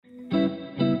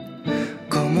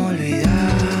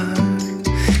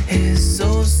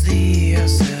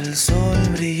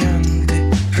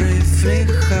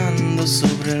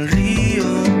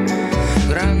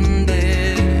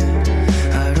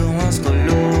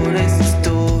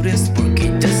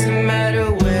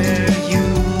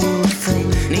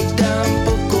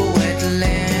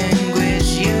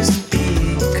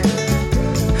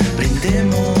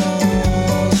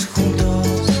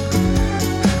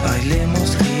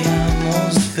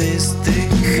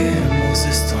festejemos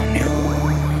esta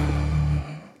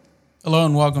unión. Hello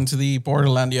and welcome to the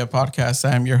Borderlandia podcast.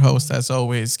 I am your host, as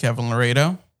always, Kevin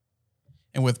Laredo,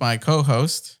 and with my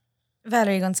co-host,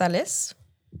 Valerie Gonzalez.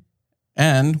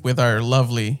 and with our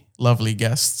lovely, lovely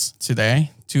guests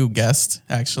today. 2 guests,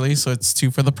 actually, so it's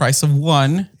 2 for the price of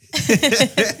 1.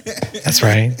 That's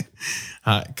right.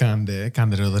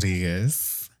 Cande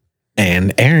Rodriguez.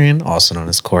 And Aaron, also known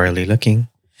as Coralie Looking.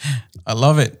 I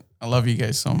love it. I love you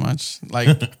guys so much.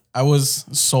 Like, I was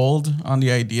sold on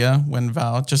the idea when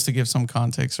Val, just to give some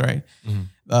context, right?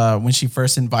 Mm-hmm. When she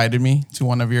first invited me to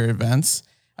one of your events,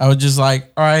 I was just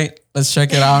like, all right, let's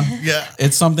check it out. Yeah.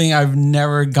 It's something I've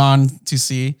never gone to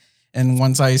see. And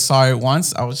once I saw it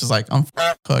once, I was just like, I'm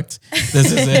hooked.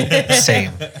 This is it.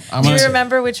 Same. I'm Do you gonna-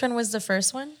 remember which one was the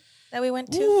first one that we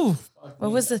went to? Ooh,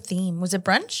 What was the theme? Was it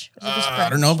brunch? Was it just brunch? I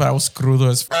don't know, but I was crudo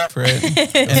as for it.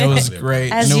 And it was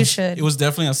great. As And it you was, should. It was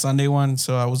definitely a Sunday one,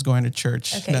 so I was going to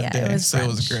church Okay, that yeah, day. it was so it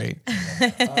was brunch.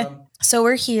 great. So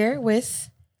we're here with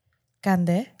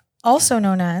Cande, also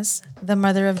known as the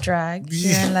mother of drag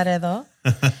here in Laredo.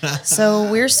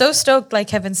 So we're so stoked, like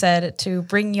Kevin said, to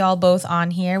bring y'all both on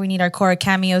here. We need our Cora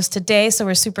cameos today, so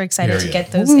we're super excited to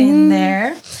get those in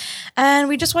there. And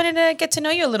we just wanted to get to know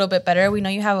you a little bit better. We know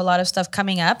you have a lot of stuff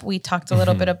coming up. We talked a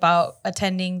little bit about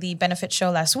attending the benefit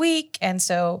show last week. And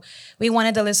so we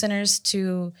wanted the listeners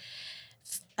to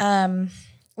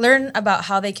learn about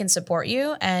how they can support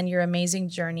you and your amazing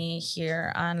journey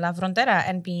here on La Frontera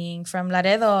and being from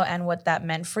Laredo and what that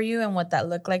meant for you and what that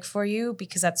looked like for you,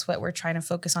 because that's what we're trying to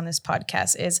focus on this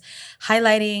podcast, is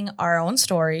highlighting our own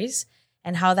stories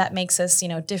and how that makes us,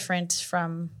 different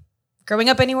from growing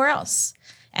up anywhere else.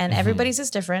 And everybody's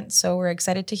is different, so we're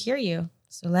excited to hear you.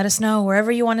 So let us know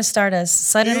wherever you want to start us.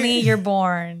 Suddenly you're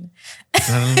born.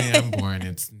 Suddenly I'm born.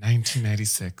 It's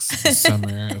 1996, the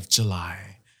summer of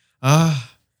July.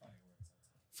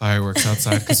 Fireworks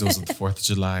outside because it was the 4th of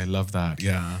July. Love that.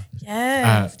 Yeah.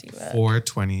 Yes. At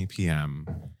 4:20 p.m.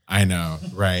 I know,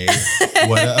 right?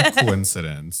 What a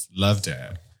coincidence. Loved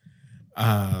it.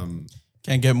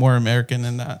 Can't get more American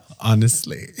than that.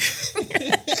 Honestly.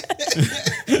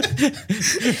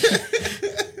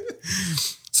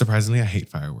 Surprisingly, I hate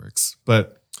fireworks,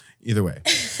 but either way.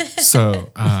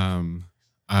 So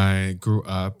I grew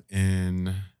up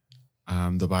in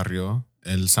the barrio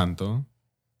El Santo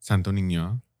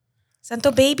Niño.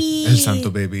 Santo baby. El Santo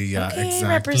baby, yeah, Okay, exactly.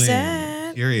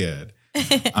 represent. Period.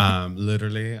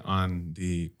 Literally on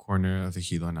the corner of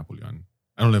Ejido and Napoleon.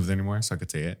 I don't live there anymore, so I could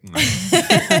say it.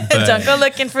 But, Don't go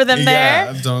looking for them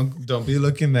there. Yeah, don't be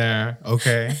looking there,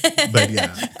 okay? But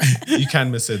yeah, you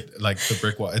can't miss it. Like the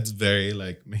brick wall, it's very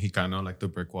like Mexicano. Like the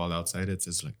brick wall outside, it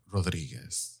says like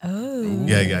Rodriguez. Oh.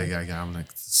 Yeah. I'm like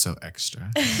so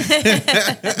extra.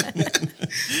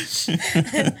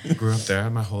 Grew up there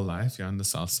my whole life. Yeah, on the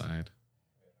south side.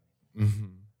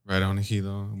 Right on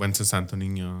Ejido. Went to Santo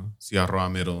Niño, Ciarroa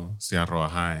Middle, Ciarroa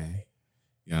High.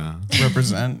 Yeah.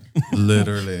 Represent.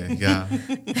 Literally, yeah.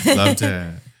 Loved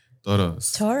it.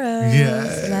 Toros. Taurus.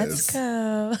 Yes. Let's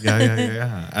go.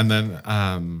 Yeah. And then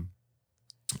I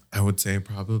would say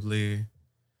probably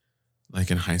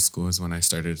like in high school is when I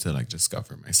started to like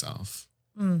discover myself.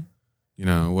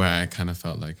 Where I kind of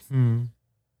felt like,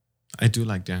 I do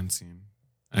like dancing.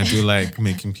 I do like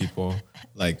making people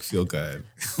like feel good.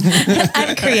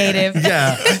 I'm creative.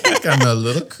 Yeah, I think I'm a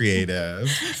little creative.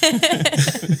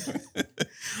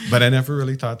 But I never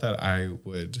really thought that I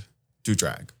would do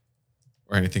drag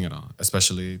or anything at all,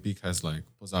 especially because like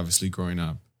was obviously growing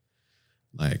up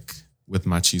like with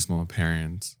machismo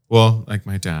parents. Well, like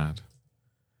my dad,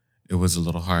 it was a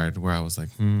little hard where I was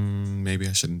like, maybe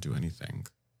I shouldn't do anything,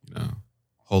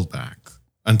 hold back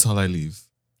until I leave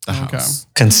the house.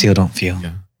 Conceal, don't feel.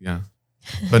 Yeah.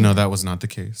 But no, that was not the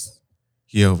case.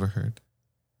 He overheard.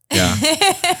 Yeah.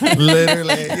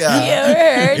 Literally, yeah. You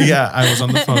overheard? Yeah, I was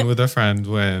on the phone with a friend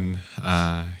when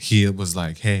he was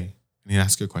like, hey, and he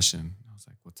asked you a question. I was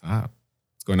like, what's up?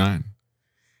 What's going on?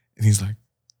 And he's like,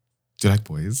 do you like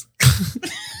boys?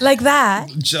 Like that?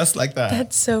 Just like that.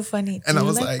 That's so funny. And Do I you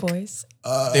was like like, boys?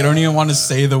 They don't even want to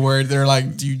say the word. They're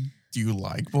like, do you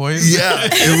like boys? Yeah,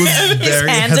 it was His very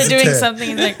hands are doing hesitant. something.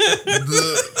 He's like,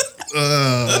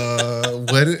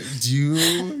 What do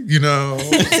you know?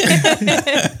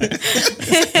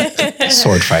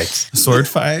 Sword fights. Sword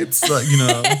fights, like,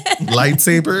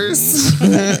 lightsabers.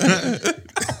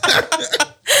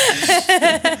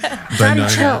 But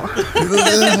no,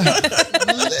 literally.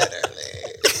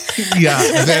 Yeah,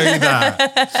 very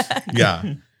that.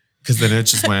 Yeah, because then it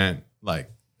just went like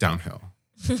downhill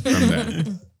from there.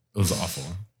 It was awful.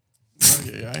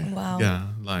 Yeah. wow. Yeah,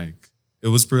 like it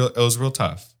was real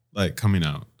tough, like coming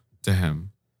out to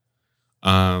him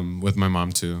With my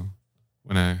mom too,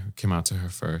 when I came out to her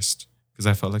first, because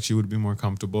I felt like she would be more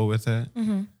comfortable with it.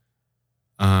 Mm-hmm.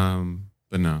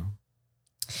 But no.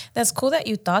 That's cool that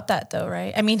you thought that, though,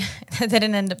 right? I mean, it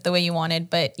didn't end up the way you wanted,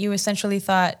 but you essentially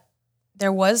thought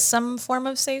there was some form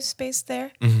of safe space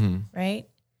there, Mm-hmm. right?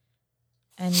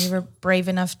 And you were brave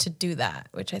enough to do that,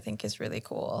 which I think is really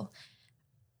cool.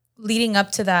 Leading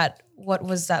up to that, what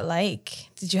was that like?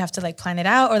 Did you have to like plan it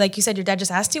out? Or like you said, your dad just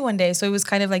asked you one day. So it was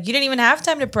kind of like you didn't even have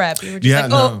time to prep. You were just Yeah,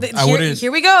 like, no.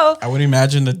 here we go. I would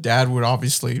imagine the dad would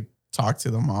obviously talk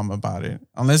to the mom about it,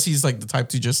 unless he's like the type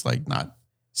to just like not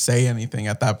say anything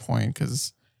at that point.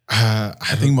 Because I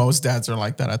think most dads are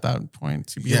like that at that point,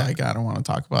 to be like, I don't want to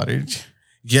talk about it.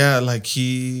 Yeah, like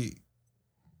he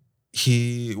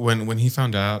when he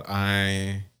found out,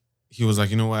 he was like,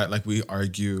 you know what? Like we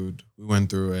argued, we went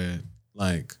through it,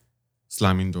 like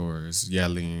slamming doors,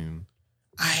 yelling,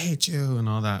 I hate you, and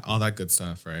all that good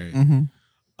stuff, right? Mm-hmm.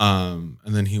 And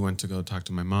then he went to go talk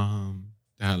to my mom.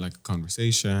 They had like a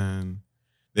conversation.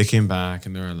 They came back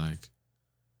and they were like,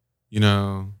 you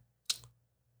know,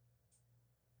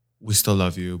 we still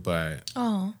love you, but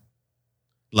Oh,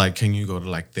 like, can you go to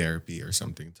like therapy or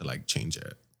something to like change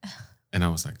it? And I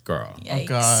was like, girl. yikes. Oh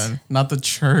God, not the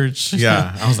church.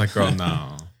 Yeah. I was like, girl,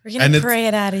 no. We're going And to it's- pray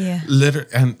it out of you.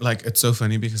 And like, it's so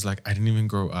funny because like, I didn't even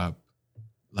grow up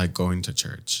like going to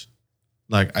church.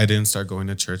 Like, I didn't start going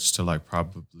to church till like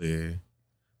probably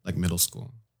like middle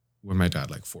school, when my dad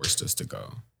like forced us to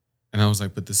go. And I was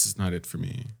like, but this is not it for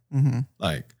me. Mm-hmm.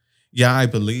 Like, yeah, I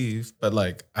believe, but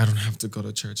like, I don't have to go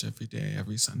to church every day,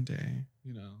 every Sunday,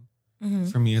 you know? Mm-hmm.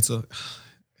 For me, it's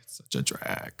such a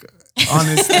drag,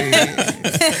 honestly.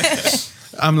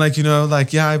 I'm like, you know,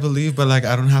 like, yeah, I believe, but like,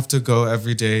 I don't have to go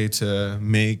every day to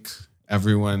make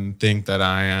everyone think that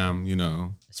I am, you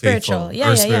know, Spiritual. faithful Yeah, or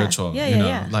yeah, spiritual. yeah. You Yeah, know,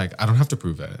 yeah. like, I don't have to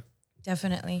prove it.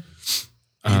 Definitely.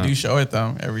 You do show it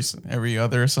though every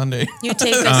other Sunday. You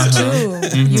take us too.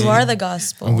 Mhm. You are the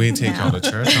gospel. And we take now. y'all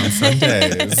to church on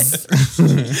Sundays.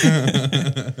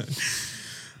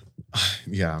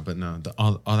 Yeah, but no,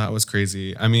 all that was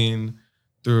crazy. I mean,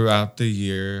 throughout the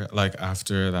year, like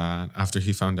after that, after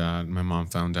he found out, my mom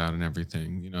found out and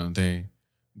everything, you know, they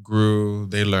grew,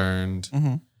 they learned,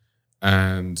 Mm-hmm.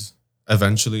 and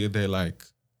eventually they like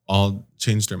all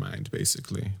changed their mind,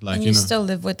 basically. Like, And you you know, still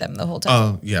live with them the whole time.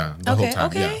 oh yeah, the whole time.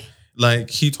 Okay. Yeah. Like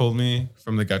he told me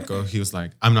from the get-go, he was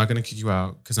like, I'm not gonna kick you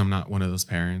out because I'm not one of those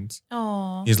parents.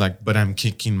 Oh. He's like, but I'm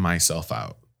kicking myself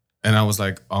out. And I was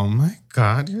like, oh my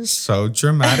God, you're so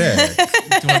dramatic.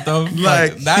 What the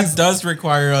Like, fuck? That he's- does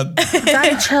require a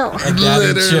Daddy, chill. daddy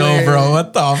Literally. chill, bro.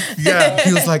 What the? Yeah.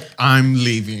 He was like, I'm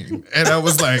leaving. And I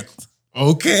was like,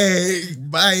 okay,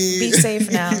 bye. Be safe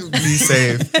now. Be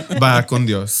safe. Vaya con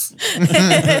Dios.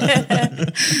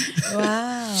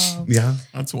 Wow. Yeah.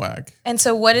 That's whack. And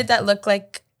so what did that look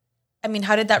like? I mean,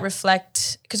 how did that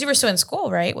reflect? Because you were still in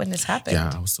school, right? When this happened.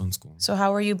 Yeah, I was still in school. So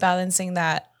how were you balancing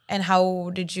that? And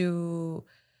how did you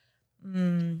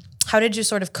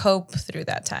sort of cope through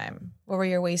that time? What were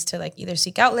your ways to like either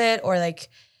seek outlet or like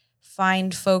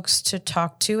find folks to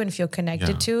talk to and feel connected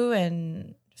Yeah. to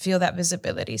and feel that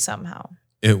visibility somehow?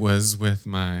 It was with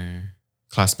my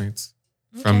classmates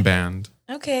from band.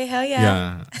 Okay, hell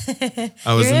yeah. Yeah.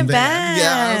 I was You're in band.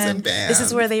 Yeah, I was in band. This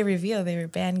is where they reveal they were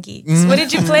band geeks. What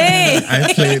did you play?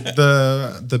 I played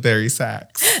the Barry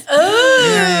sax.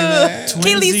 Oh,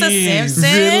 okay, Lisa Twinsies. Simpson.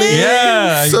 Really?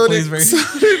 Yeah. So he plays did, very- so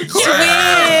did Twins.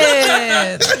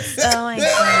 Oh my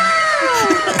god.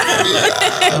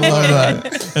 I love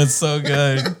that. It's so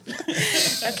good.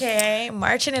 Okay,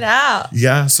 marching it out.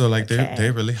 Yeah, so like Okay.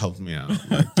 they really helped me out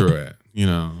like, through it, you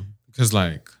know, because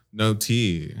like no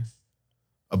tea,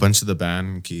 a bunch of the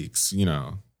band geeks, you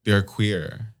know, they're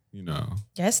queer, you know.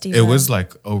 Yes, Steve. It was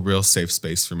like a real safe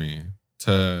space for me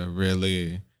to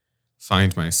really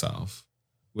find myself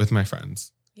with my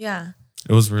friends. Yeah.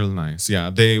 It was real nice. Yeah,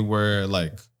 they're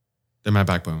my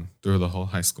backbone through the whole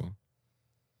high school.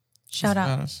 Shout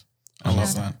out. Badass. I love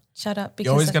Shout that. Shout out. You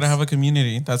always gotta that's- have a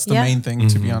community. That's the Yeah. main thing,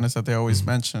 to be Mhm. honest, that they always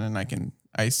mention. And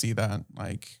I see that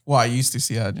I used to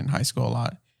see that in high school a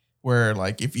lot, where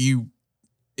like if you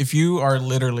are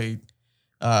literally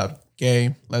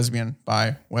gay, lesbian,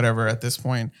 bi, whatever at this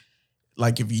point,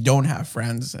 like if you don't have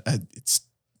friends, it's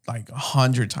like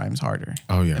 100 times harder.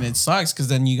 Oh yeah. And it sucks because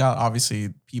then you got obviously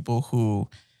people who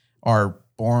are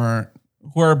born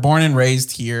and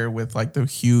raised here with like the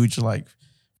huge like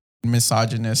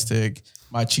misogynistic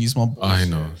machismo bullshit. I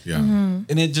know. Yeah. Mhm.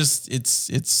 And it just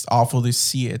it's awful to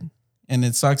see it. And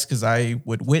it sucks because I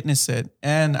would witness it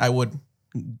and I would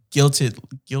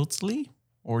guiltily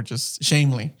or just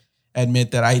shamefully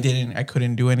admit that I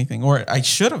couldn't do anything, or I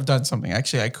should have done something.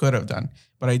 Actually, I could have done,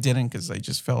 but I didn't because I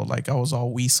just felt like I was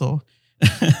all weasel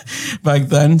back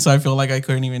then. So I feel like I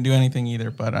couldn't even do anything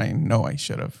either, but I know I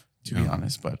should have, to be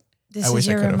honest. But This I is wish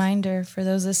I your could've. reminder for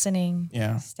those listening.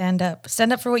 Yeah. Stand up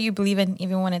for what you believe in,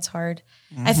 even when it's hard.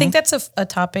 Mm-hmm. I think that's a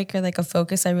topic or like a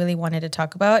focus I really wanted to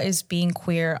talk about is being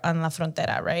queer on La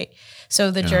Frontera, right?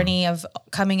 So the journey of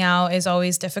coming out is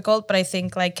always difficult, but I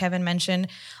think like Kevin mentioned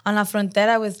on La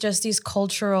Frontera with just these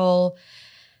cultural,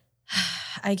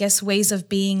 I guess, ways of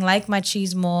being like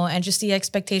machismo and just the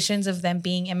expectations of them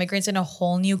being immigrants in a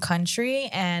whole new country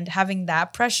and having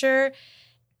that pressure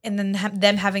and then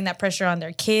them having that pressure on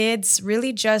their kids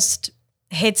really just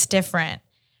hits different,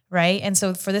 right? And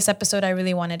so for this episode, I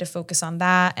really wanted to focus on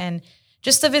that and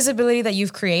just the visibility that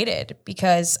you've created,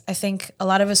 because I think a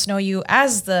lot of us know you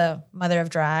as the mother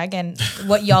of drag and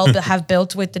what y'all have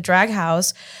built with the drag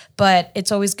house, but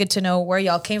it's always good to know where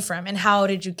y'all came from and how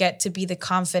did you get to be the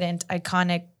confident,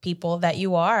 iconic people that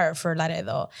you are for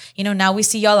Laredo. You know, now we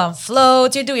see y'all on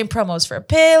floats, you're doing promos for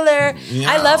Pillar.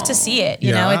 I love to see it,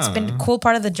 you know, it's been a cool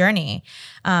part of the journey.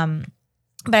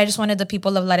 But I just wanted the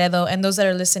people of Laredo and those that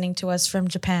are listening to us from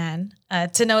Japan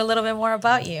to know a little bit more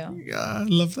about you. Yeah, I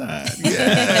love that.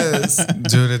 Yes.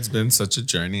 Dude, it's been such a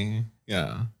journey.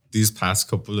 Yeah. These past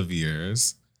couple of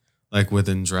years, like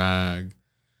within drag,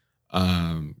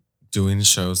 doing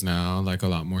shows now, like a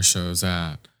lot more shows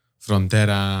at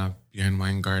Frontera, Bien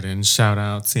Wine Garden. Shout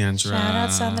out Sandra. Shout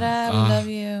out Sandra, we love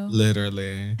you.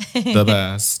 Literally the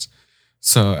best.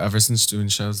 So ever since doing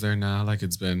shows there now, like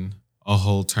it's been a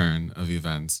whole turn of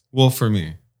events. Well, for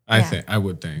me, I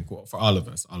would think, well, for all of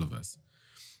us.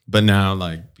 But now,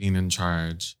 like being in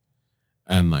charge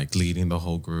and like leading the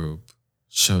whole group,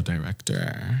 show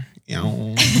director, you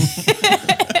know,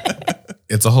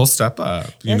 it's a whole step up,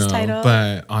 you know. Title.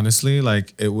 But honestly,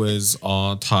 like it was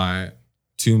all taught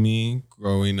to me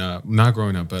not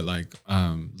growing up, but like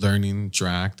learning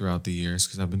drag throughout the years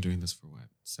because I've been doing this for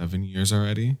 7 years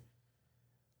already.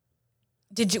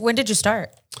 When did you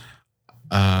start?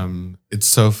 It's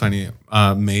so funny.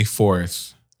 May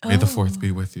 4th. May the 4th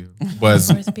be with you. Was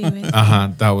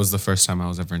that was the first time I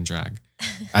was ever in drag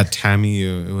at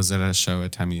Tamiyu. It was at a show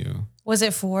at Tamiyu. Was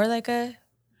it for like a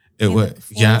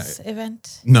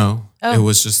event? No, Oh. it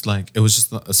was just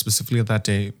specifically at that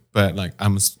day. But like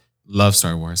love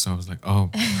Star Wars, so I was like, oh,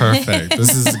 perfect.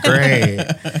 This is great.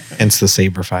 Hence the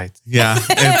saber fight. Yeah,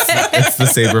 it's the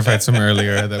saber fights from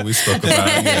earlier that we spoke about.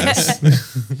 Yes.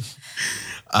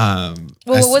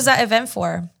 What was that event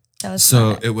for? Tell us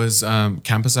So about it. it was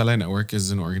Campus Ally Network is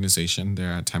an organization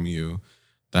there at TAMU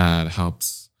that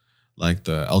helps like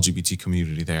the LGBT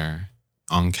community there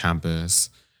on campus.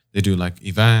 They do like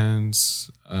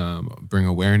events, bring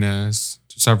awareness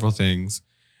to several things.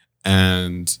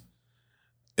 And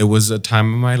it was a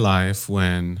time of my life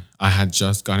when I had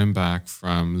just gotten back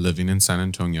from living in San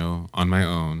Antonio on my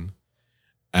own.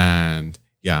 And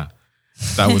yeah,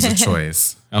 that was a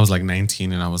choice. I was like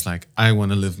 19 and I was like, I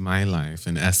want to live my life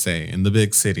in SA, in the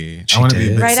big city. She I want to be a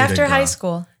did. big Right city after high girl.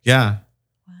 school. Yeah.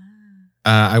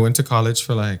 I went to college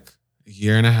for like a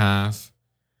year and a half.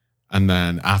 And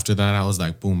then after that, I was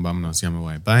like, boom, vámonos, ya me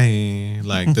voy. Bye.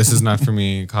 Like, this is not for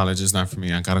me. College is not for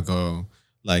me. I got to go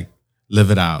like live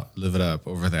it up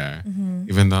over there.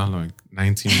 Even though I'm like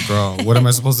 19, girl, what am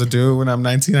I supposed to do when I'm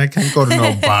 19? I can't go to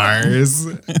no bars.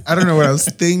 I don't know what I was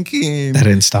thinking. That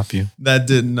didn't stop you. That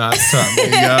did not stop me.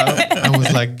 Yeah. I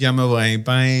was like, ya me voy,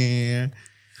 bye.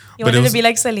 You But it wanted was- to be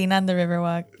like Selena on the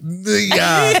Riverwalk.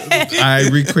 Yeah. I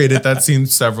recreated that scene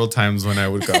several times when I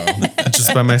would go.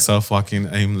 Just by myself walking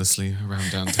aimlessly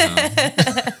around downtown.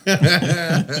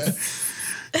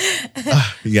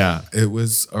 Yeah, it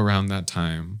was around that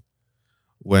time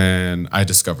when I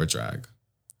discovered drag.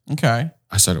 Okay.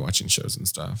 I started watching shows and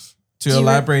stuff. To You were-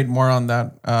 elaborate more on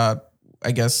that,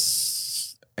 I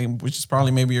guess, which is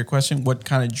probably maybe your question, what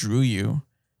kind of drew you?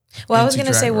 Well, I was into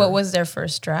going to say, drag what or- was their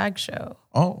first drag show?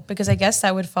 Oh, Because I guess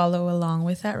that would follow along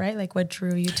with that, right? Like what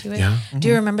drew you to it? Yeah. Do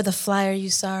you remember the flyer you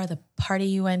saw or the party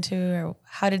you went to? Or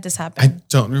how did this happen? I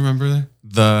don't remember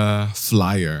the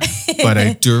flyer, but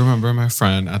I do remember my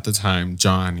friend at the time,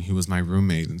 John. He was my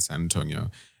roommate in San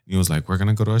Antonio. He was like, we're going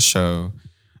to go to a show,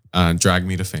 Drag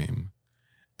Me to Fame.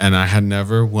 And I had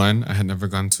never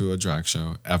gone to a drag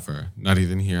show ever, not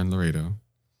even here in Laredo.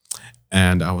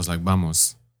 And I was like,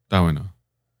 vamos, da bueno.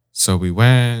 So we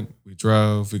went, we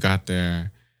drove, we got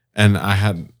there. And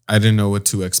I didn't know what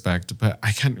to expect, but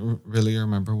I can't really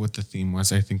remember what the theme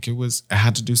was. I think it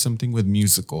had to do something with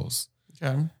musicals.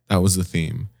 okay. That was the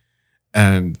theme.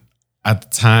 And at the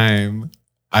time,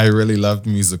 I really loved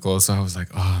musicals. So I was like,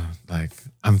 oh, like,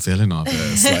 I'm feeling all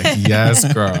this. Like,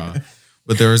 yes, girl.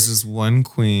 But there was this one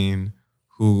queen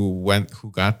who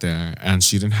got there and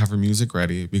she didn't have her music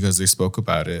ready because they spoke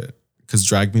about it. Because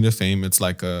Drag Me to Fame, it's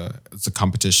a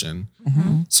competition.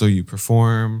 So you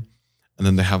perform and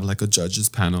then they have like a judges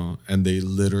panel and they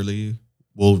literally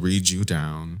will read you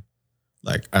down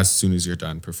like as soon as you're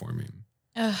done performing.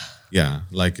 Ugh. Yeah,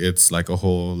 like it's like a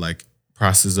whole like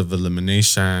process of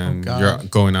elimination. Oh, God. You're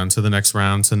going on to the next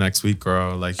round, to next week,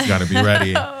 girl. Like you got to be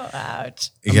ready. Oh, ouch.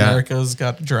 Yeah, America's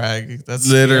Got Drag. That's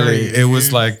literally. scary, It was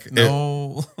dude. like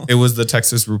no. it was the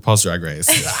Texas RuPaul's Drag Race.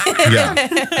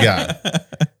 Yeah.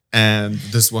 And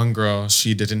this one girl,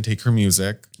 she didn't take her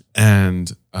music,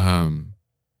 and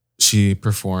she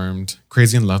performed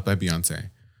 "Crazy in Love" by Beyonce.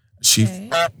 She Okay.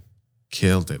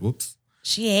 killed it. Whoops.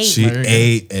 She ate. She Very good.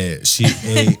 ate it. She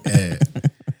ate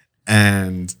it.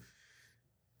 And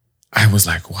I was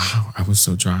like, wow, I was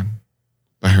so drawn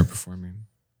by her performing.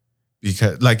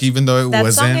 Because like even though it that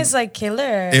wasn't song is like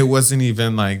killer. it wasn't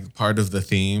even like part of the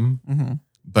theme, Mhm.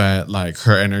 but like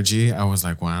her energy, I was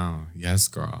like, wow, yes,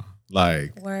 girl.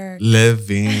 Like Work.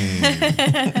 living.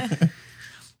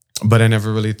 But I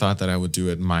never really thought that I would do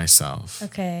it myself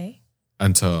Okay.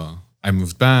 until I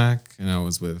moved back and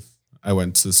I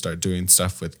went to start doing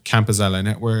stuff with Campus Ally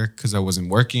Network because I wasn't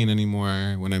working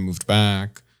anymore when I moved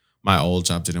back. My old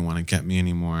job didn't want to get me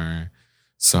anymore.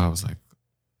 So I was like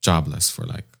jobless for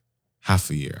like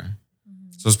half a year.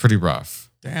 So it was pretty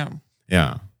rough. Damn.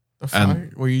 Yeah. The fuck?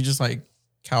 Were you just like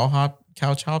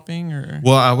couch hopping or?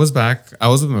 Well, I was back. I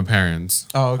was with my parents.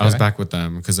 Oh, okay. I was back with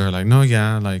them because they're like, no,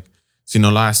 yeah, like, si no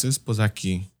la haces, pues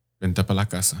aquí, vente pa la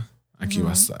casa. Aquí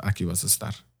vas a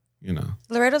estar, you know?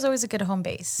 Laredo's always a good home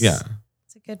base. Yeah.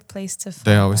 It's a good place to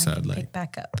They fall always back said, and like- pick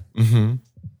back up. Mm-hmm.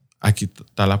 Aquí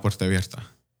está la puerta abierta,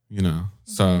 you know?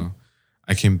 So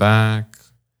I came back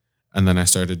and then I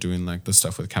started doing like the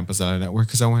stuff with Campus Ally Network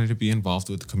because I wanted to be involved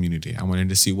with the community. I wanted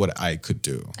to see what I could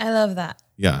do. I love that.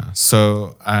 Yeah.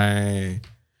 So I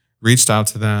reached out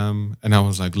to them and I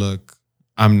was like, look,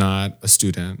 I'm not a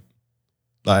student.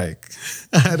 Like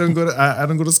I don't go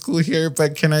to school here,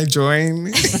 but can I join?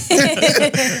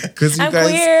 Because you I'm guys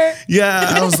queer.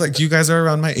 Yeah, I was like, you guys are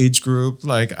around my age group.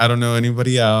 Like, I don't know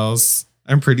anybody else.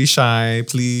 I'm pretty shy.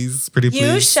 Please. Pretty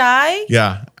You please. shy?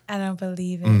 Yeah. I don't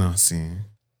believe it. No, see.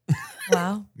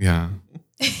 Wow. Yeah.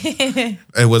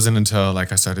 It wasn't until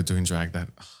like I started doing drag that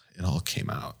it all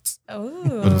came out.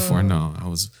 Oh. But before, no, I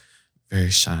was very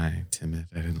shy, timid.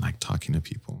 I didn't like talking to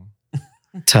people.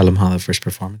 Tell them how the first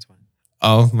performance went.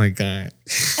 Oh my God.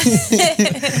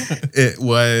 It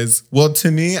was, well,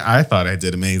 to me, I thought I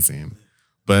did amazing.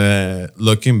 But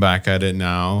looking back at it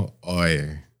now,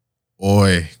 oi,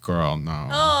 girl, no.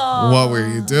 Oh. What were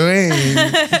you doing?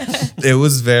 It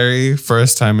was very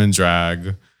first time in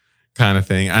drag kind of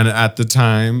thing. And at the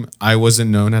time, I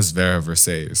wasn't known as Vera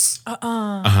Versace.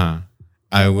 Uh-uh.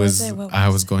 I What was was it? What I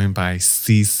was was going by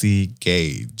CC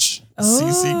Gage.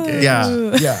 CC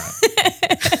Gage. Yeah.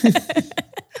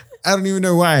 I don't even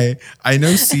know why. I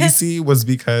know CC was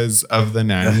because of the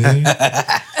nanny.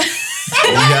 Yeah.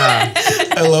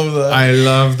 I love that. I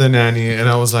love the nanny. And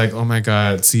I was like, oh my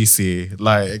God, CC.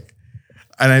 Like,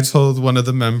 and I told one of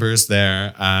the members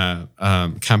there at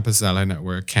Campus Ally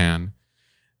Network, Can,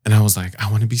 and I was like, I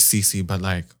want to be CC, but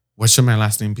like, what should my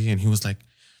last name be? And he was like,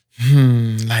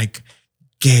 like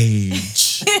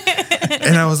Gage.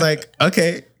 And I was like,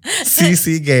 okay,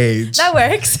 CC Gage. That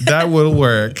works. That will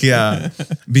work, yeah.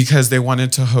 Because they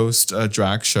wanted to host a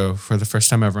drag show for the first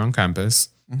time ever on campus,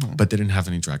 but they didn't have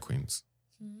any drag queens.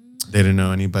 They didn't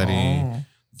know anybody. Oh.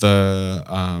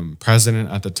 The president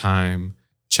at the time,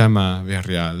 Chema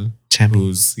Villarreal, Chemi.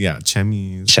 who's,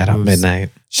 Chemi. Shout out Midnight.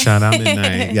 Shout out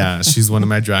Midnight. Yeah, she's one of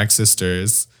my drag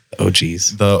sisters.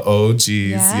 OGs. The OGs,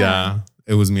 Yeah. yeah.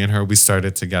 It was me and her. We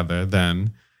started together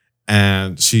then.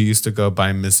 And she used to go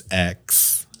by Miss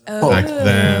X back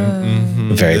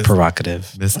then. Mhm. Very Miss-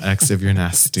 provocative. Miss X if you're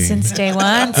nasty. Since day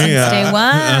one. Since Yeah. day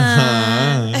one.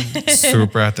 Uh-huh.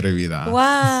 Super atrevida.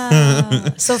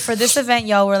 Wow. So for this event,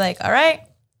 y'all were like, all right.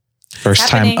 First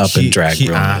time Happening. up in drag. He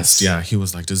realness. asked, he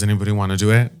was like, does anybody want to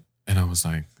do it? And I was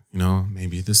like,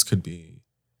 maybe this could be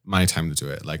my time to do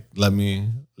it. Like, let me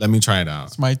try it out.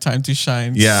 It's my time to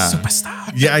shine. Yeah.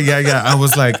 Superstar. Yeah. I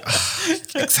was like,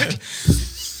 exactly.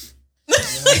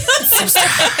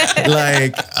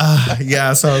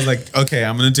 So I was like, okay,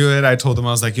 I'm gonna do it. I told him,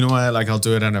 I was like, you know what? Like, I'll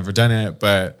do it. I've never done it,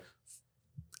 but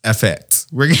F it.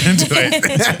 We're gonna do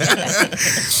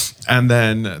it. And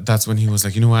then that's when he was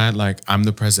like, you know what? Like, I'm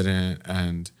the president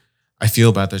and I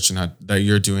feel bad that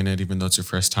you're doing it, even though it's your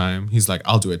first time. He's like,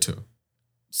 I'll do it too.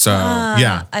 So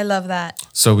yeah. I love that.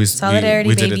 So we Solidarity,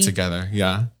 we did baby. it together.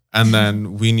 Yeah. And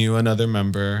then we knew another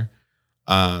member,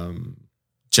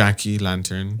 Jackie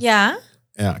Lantern. Yeah.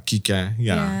 Yeah, Kike.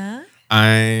 Yeah.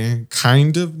 I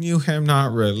kind of knew him,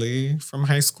 not really, from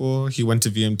high school. He went to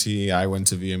VMT. I went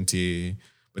to VMT,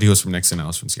 but he was from Nixon. I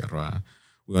was from Sierra.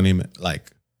 We only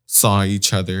like saw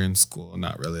each other in school,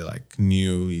 not really like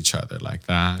knew each other like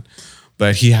that.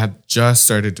 But he had just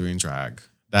started doing drag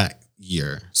that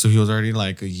year. So he was already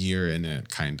like a year in it,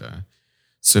 kind of.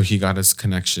 So he got us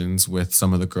connections with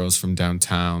some of the girls from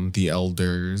downtown, the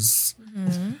elders,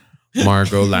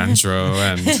 Margot Landro,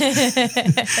 and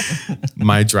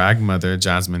my drag mother,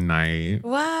 Jasmine Knight.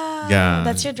 Wow. Yeah.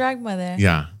 That's your drag mother.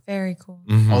 Yeah. Very cool.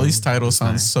 Mhm. All these titles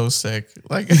sound so sick.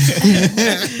 Like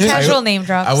Casual name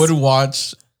drops. I would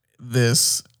watch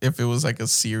this if it was like a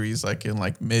series, like in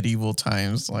like medieval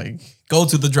times. Like, go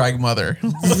to the drag mother.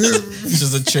 It's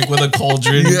just a chick with a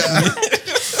cauldron.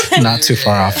 Not too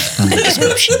far off from the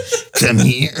description. Come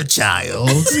here, child.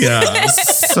 Yeah.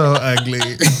 So ugly.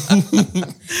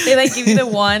 They like give you the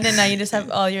wand, and now you just have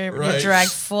all your Right. drag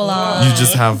full on. You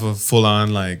just have a full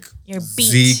on like Your beat,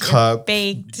 Z cup your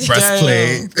baked.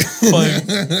 breastplate. Like,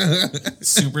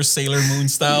 super Sailor Moon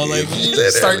style. Like,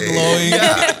 start glowing.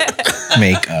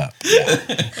 Makeup.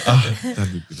 Oh,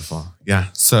 that'd be beautiful. Yeah.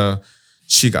 So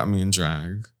she got me in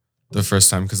drag the first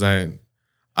time because I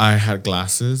had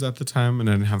glasses at the time and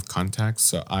I didn't have contacts.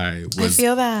 So I I was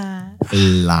feel that.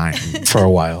 blind For a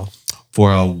while.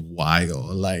 for a while.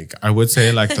 Like I would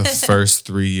say like the first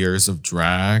 3 years of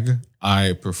drag,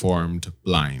 I performed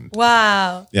blind.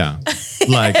 Wow. Yeah.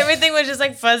 Like Everything was just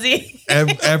like fuzzy.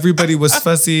 everybody was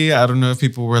fussy. I don't know if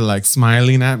people were like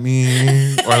smiling at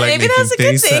me or like Maybe making that's a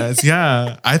good thing. faces.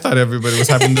 Yeah. I thought everybody was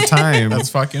having the time. That's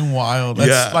fucking wild. That's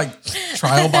Yeah. like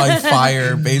trial by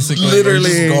fire, basically. We're Literally.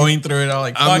 just going through it. I'm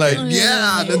like, I'm fuck like, it.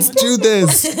 yeah, let's do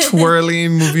this.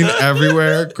 Twirling, moving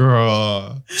everywhere.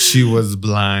 Girl, she was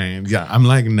blind. Yeah, I'm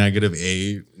like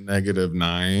 -8,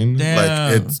 -9. Damn.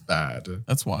 Like, it's bad.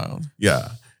 That's wild. Yeah.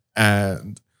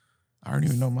 And I don't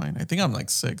even know mine. I think I'm like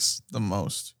 6 the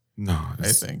most. no, I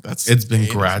think that's it's been 8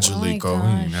 as well. gradually Oh my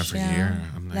going gosh, every yeah. year.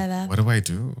 I'm like, Lala. what do I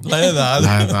do? Let that.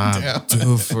 Lala, Damn.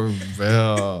 do for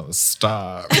real.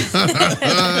 Stop.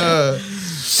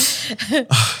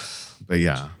 But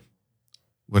yeah.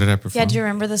 What did I perform? Yeah, do you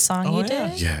remember the song Oh, you yeah.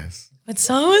 did? Yes. What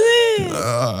song was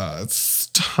it?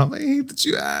 Stop. I hate that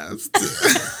you asked.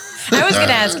 I was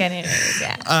gonna ask anyways.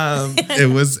 Yeah. It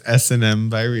was S&M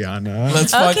by Rihanna.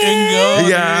 Let's Okay. fucking go.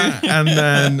 Yeah, and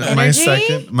then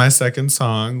Energy? my second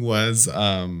song was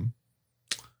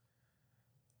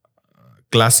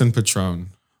Glass and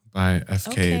Patron by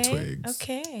FK Twigs.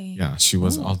 Okay. Yeah, she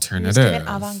was She was alternative. giving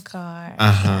avant-garde.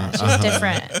 Uh-huh, She was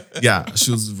different. Yeah, she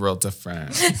was real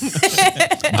different.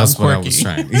 That's what I was quirky.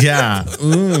 trying. Yeah.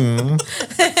 Ooh.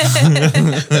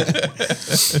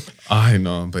 I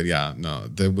know, but yeah, no,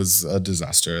 there was a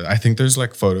disaster. I think there's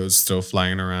like photos still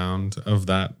flying around of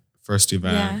that first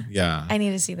event. Yeah. I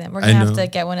need to see them. We're I gonna have know. to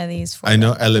get one of these. For I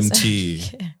know them.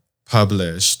 LMT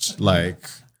published like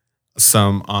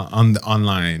some on the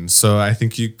online, so I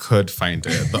think you could find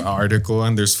it, the article,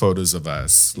 and there's photos of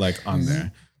us like on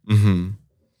there. Mm-hmm.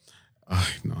 I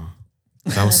know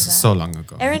that was so long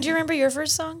ago. Aaron, do you remember your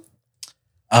first song?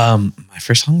 My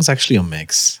first song was actually a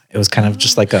mix. It was kind of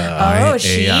just like a. Oh,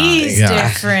 she's yeah.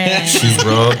 different. She's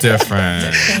real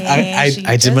different.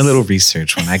 I did my little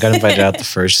research when I got invited out the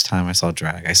first time I saw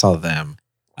drag. I saw them.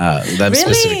 Them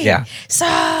specific, Really? yeah. So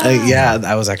Yeah,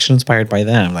 I was actually inspired by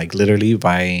them, like literally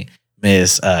by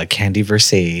Miss Candy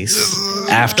Versace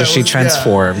after she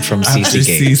transformed from After CC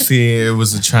Gate. CC, it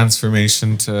was a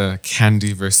transformation to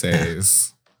Candy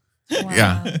Versace. Wow.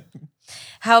 Yeah.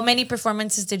 How many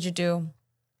performances did you do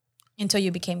until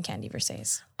you became Candy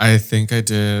Versace? I think I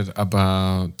did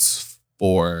about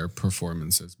 4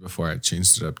 performances before I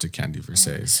changed it up to Candy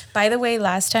Versace. By the way,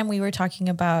 last time we were talking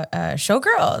about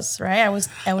showgirls, right? I was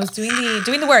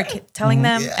doing the work, telling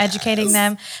them, educating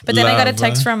them. But then I got a Love.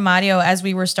 text from Mario as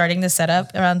we were starting the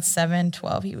setup around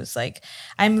 7:12. He was like,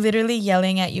 "I'm literally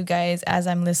yelling at you guys as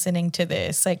I'm listening to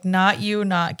this. Like, not you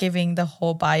not giving the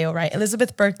whole bio, right?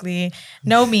 Elizabeth Berkley,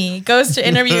 know me, goes to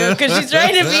interview because she's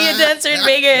trying to be a dancer in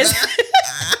Vegas."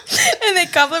 And they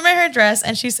compliment her dress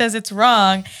and she says it's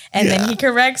wrong. And then he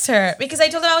corrects her because I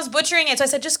told him I was butchering it. So I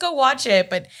said, just go watch it.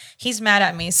 But he's mad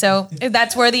at me. So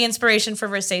that's where the inspiration for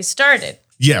Versace started.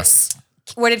 Yes.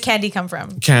 Where did Candy come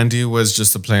from? Candy was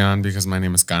just a play on because my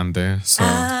name is Gande. So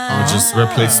I would just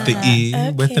replace the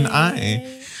E with an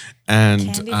I. And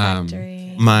Candy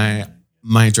Factory. my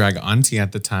my drag auntie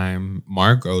at the time,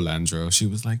 Margot Landro, she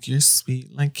was like, "You're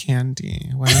sweet like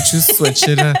candy. Why don't you switch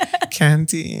it to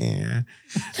candy?"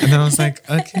 And I was like,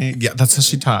 "Okay, yeah, that's how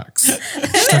she talks.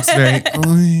 She talks very,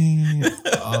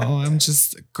 I'm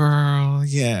just a girl,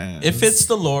 yeah." If it's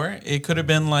the lore, it could have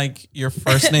been like your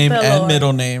first name The and lore.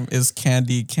 middle name is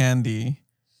Candy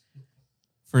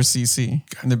for CC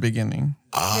in the beginning.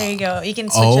 There you go. You can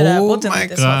switch it up. We'll delete my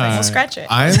this whole thing. We'll God. scratch it.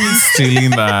 I'm stealing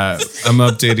that. I'm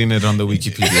updating it on the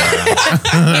Wikipedia.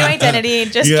 New identity.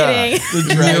 Just kidding.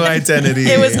 New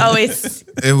identity. It was always.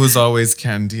 It was always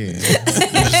candy. You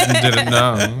just didn't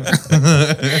know. Oh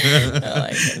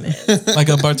my goodness. Like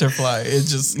a butterfly, it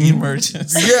just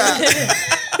emerges. Yeah.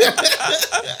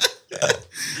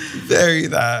 Very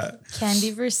that.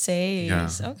 Candy Versace. Yeah.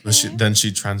 Okay. But then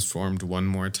she transformed one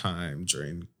more time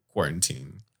during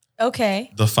quarantine.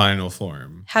 Okay. The final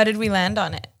form. How did we land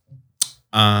on it?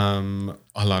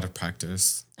 A lot of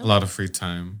practice, a lot of free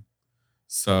time.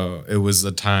 So it was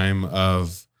a time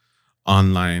of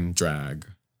online drag,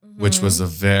 which was a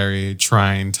very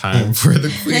trying time for the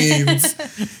queens.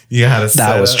 You had to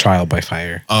That was set up- trial by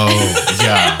fire. Oh,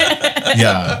 yeah.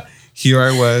 Yeah. Here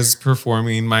I was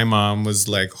performing. My mom was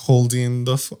like holding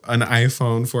an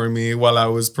iPhone for me while I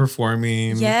was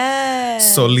performing.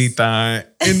 Yes. Solita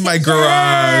in my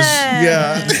garage.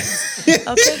 Yeah.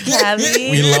 Okay,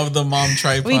 Callie. We love the mom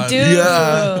tripod. We do.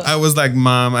 Yeah. I was like,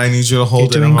 "Mom, I need you to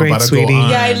hold You're it. doing I'm great, about to sweetie. go on."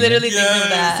 Yeah, I literally think of Yeah,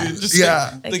 that. dude, just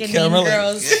Yeah. Like the in camera, Mean like-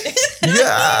 Girls.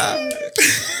 Yeah.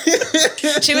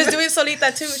 She was doing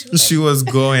solita too. She was She was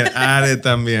going at it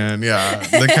también. Yeah.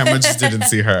 The camera just didn't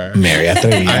see her. Mary I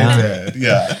Atrevida. did.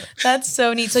 Yeah. That's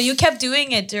so neat. So you kept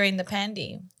doing it during the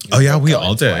pandy. Oh yeah, we Going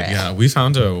all for did. it. Yeah, we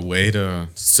found a way to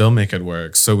still make it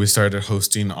work. So we started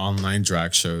hosting online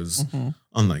drag shows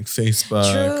on like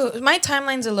Facebook. True. My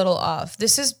timeline's a little off.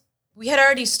 We had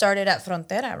already started at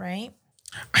Frontera, right?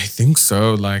 I think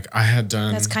so. Like I had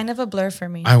done. That's kind of a blur for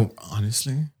me. I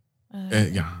honestly,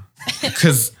 yeah,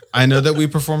 because I know that we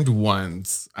performed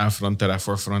once at Frontera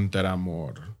for Frontera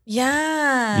Amor,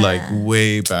 yeah. like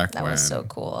way back that when. was so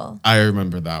cool. I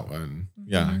remember that one.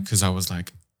 Yeah, because I was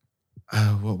like,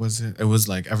 what was it? It was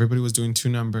like everybody was doing 2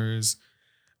 numbers,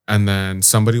 and then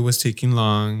somebody was taking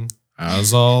long,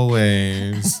 as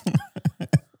always.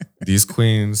 These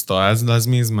queens, todas las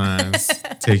mismas,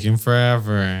 taking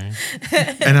forever.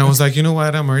 And I was like, you know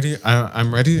what? I'm ready.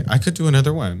 I could do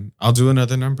another one. I'll do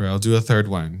another number. I'll do a third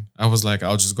one. I was like,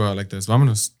 I'll just go out like this.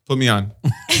 Vámonos, put me on.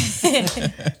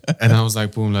 And I was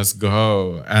like, boom, let's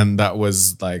go. And that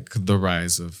was like the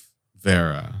rise of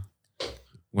Vera.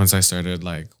 Once I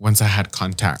had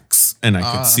contacts and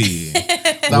I could see.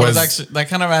 That was actually that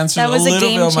kind of answered That a was a little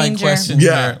game bit of my changer. question.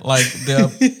 Yeah. There. Like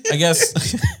I guess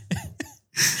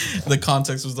the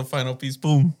context was the final piece.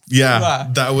 Boom. Yeah,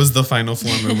 that was the final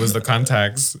form. It was the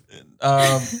contacts.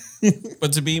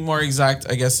 But to be more exact,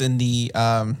 I guess in the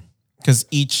because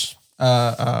each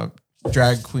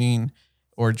drag queen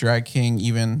or drag king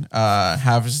even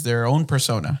has their own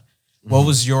persona. What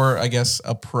was your, I guess,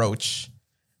 approach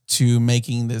to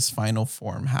making this final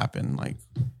form happen? Like,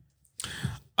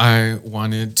 I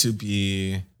wanted to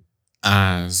be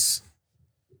as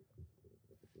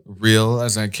real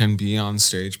as I can be on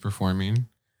stage performing,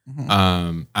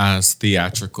 as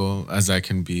theatrical as I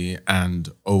can be, and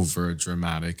over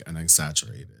dramatic and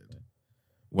exaggerated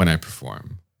when I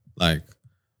perform. Like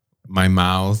my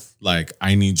mouth, like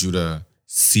I need you to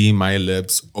see my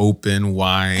lips open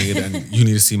wide, and you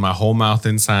need to see my whole mouth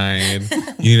inside.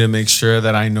 You need to make sure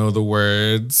that I know the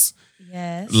words.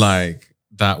 Yes. Like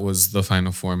that was the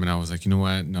final form, and I was like, you know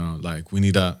what? No, like we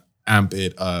need to amp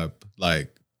it up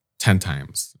like 10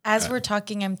 times. As we're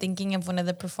talking, I'm thinking of one of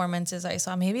the performances I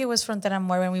saw. Maybe it was Frontera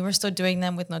Amor when we were still doing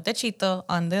them with No Techito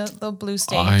on the blue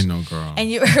stage. Oh, I know, girl. And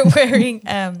you were wearing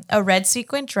a red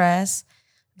sequin dress,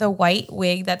 the white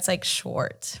wig that's like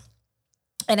short.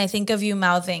 And I think of you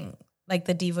mouthing like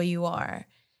the diva you are.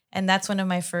 And that's one of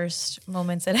my first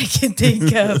moments that I can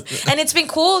think of. And it's been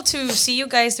cool to see you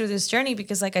guys through this journey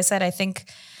because, like I said, I think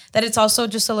that it's also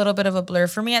just a little bit of a blur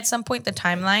for me at some point, the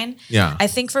timeline. Yeah. I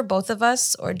think for both of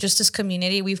us, or just as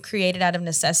community, we've created out of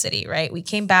necessity, right? We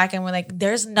came back and we're like,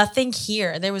 there's nothing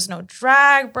here. There was no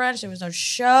drag brunch. There was no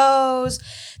shows.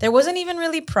 There wasn't even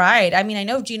really Pride. I mean, I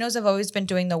know Geno's have always been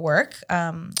doing the work,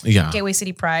 Yeah. Gateway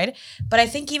City Pride. But I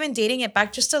think even dating it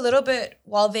back just a little bit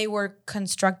while they were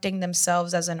constructing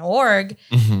themselves as an org,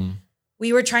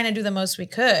 we were trying to do the most we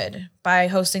could by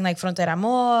hosting like Frontera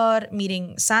Amor,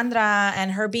 meeting Sandra,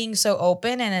 and her being so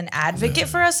open and an advocate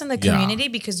for us in the Yeah. community,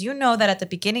 because you know that at the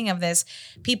beginning of this,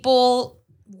 people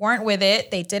weren't with it.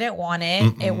 They didn't want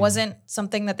it. It wasn't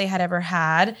something that they had ever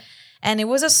had. And it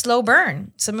was a slow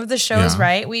burn. Some of the shows, Yeah.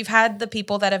 right? We've had the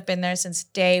people that have been there since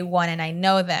day one, and I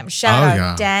know them. Shout out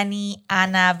yeah. Danny,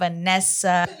 Anna,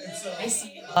 Vanessa.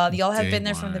 Y'all have Day been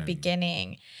there from the one.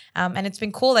 beginning. And it's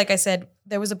been cool. Like I said,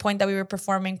 there was a point that we were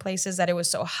performing places that it was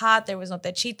so hot, there was no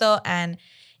techito, and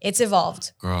it's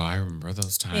evolved. Girl, I remember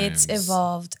those times. It's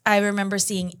evolved. I remember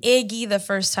seeing Iggy the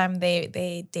first time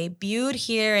they debuted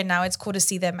here, and now it's cool to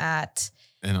see them at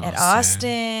Austin,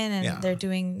 and Yeah. they're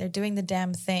doing the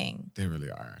damn thing. They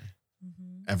really are.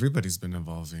 Everybody's been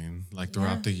evolving like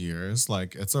throughout the years.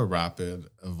 Like it's a rapid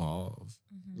evolve.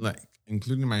 Like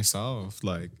including myself.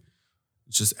 Like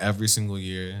just every single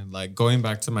year. Like going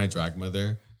back to my drag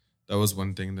mother, that was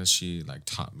one thing that she like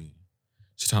taught me.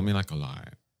 She taught me like a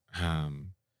lot.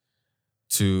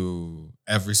 To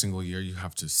every single year you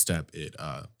have to step it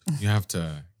up. You have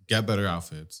to get better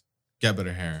outfits, get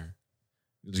better hair.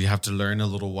 You have to learn a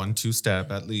little 1-2 step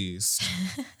at least.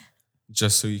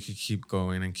 Just so you can keep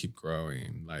going and keep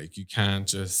growing. Like you can't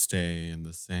just stay in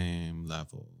the same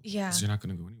level. Yeah. Because you're not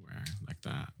gonna go anywhere like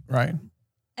that. Right.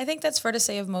 I think that's fair to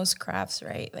say of most crafts,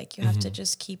 right? Like you have to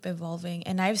just keep evolving.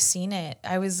 And I've seen it.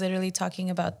 I was literally talking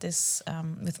about this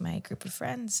with my group of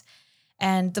friends.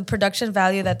 And the production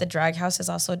value that the Drag House has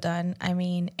also done. I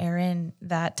mean, Erin,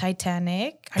 that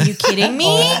Titanic. Are you kidding me?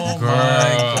 Oh my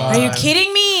God. Are you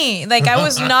kidding me? Like I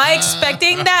was not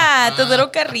expecting that. The little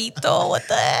carrito. What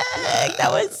the heck?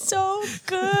 That was so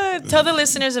good. Tell the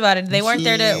listeners about it. They weren't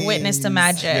there to witness the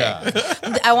magic.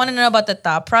 I want to know about the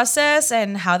thought process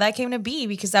and how that came to be,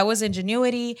 because that was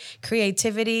ingenuity,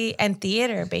 creativity, and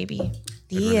theater, baby. It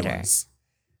really Theater. was.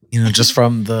 You know, just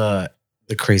from the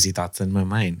crazy thoughts in my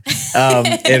mind.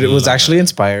 It was actually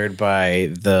inspired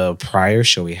by the prior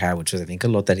show we had, which was I think a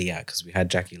loteria, because we had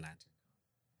Jackie Lantern,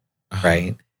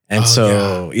 right? And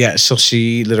so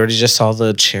she literally just saw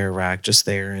the chair rack just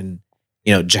there, and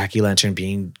you know, Jackie Lantern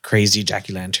being crazy,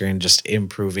 Jackie Lantern just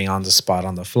improving on the spot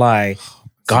on the fly,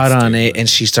 got on it, and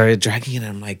she started dragging it. And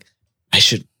I'm like, I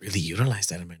should really utilize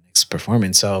that in my next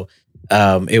performance. So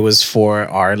it was for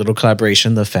our little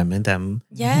collaboration, the Femme Them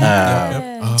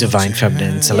Yeah. Divine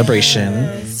Feminine Celebration.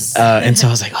 Yes. And so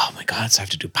I was like, oh my God, so I have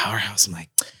to do Powerhouse. I'm like,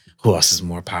 who else is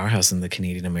more powerhouse than the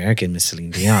Canadian American Miss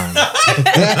Celine Dion? So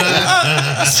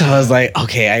I was like,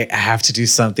 okay, I have to do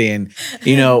something. And,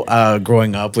 you know,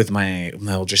 growing up with my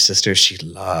older sister, she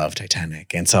loved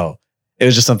Titanic. And so it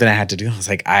was just something I had to do. I was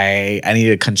like, I need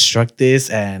to construct this.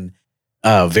 And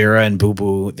Vera and Boo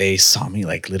Boo, they saw me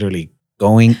like literally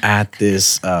going at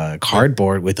this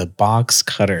cardboard with a box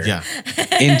cutter, Yeah.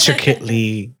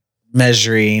 intricately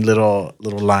measuring little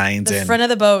lines The and front of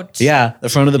the boat. yeah, the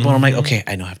front of the boat. I'm like, okay,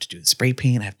 I know I have to do the spray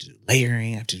paint, I have to do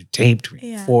layering, I have to do tape to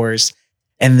Yeah. reinforce.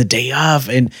 And the day of,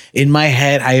 and in my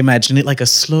head, I imagine it like a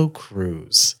slow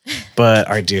cruise. But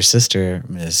our dear sister,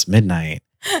 Miss Midnight,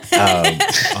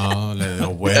 Oh, la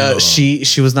abuelo.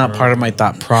 she was not part of my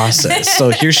thought process. So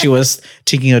here she was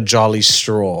taking a jolly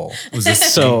stroll. It was a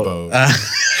So steamboat.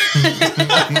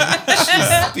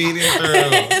 She's speeding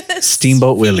through.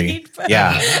 Steamboat Willie.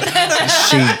 Yeah.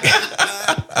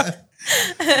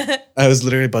 I was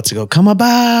literally about to go, come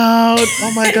about.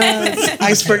 Oh my God.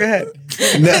 Iceberg ahead.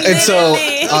 No, and so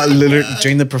literally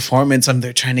during the performance, I'm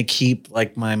there trying to keep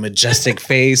like my majestic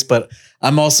face, but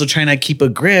I'm also trying to keep a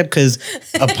grip because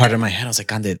a part of my head, I was like,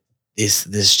 God,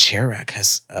 this chair rack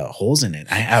has holes in it.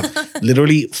 I have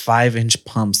literally 5-inch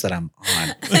pumps that I'm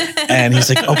on. And he's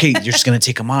like, okay, you're just going to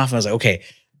take them off. And I was like, okay.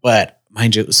 But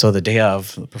mind you, so the day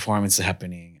of the performance is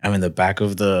happening, I'm in the back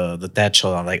of the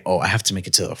techo. I'm like, oh, I have to make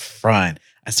it to the front.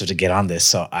 I still have to get on this.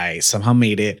 So I somehow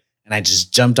made it. And I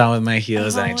just jumped down with my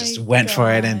heels and I just went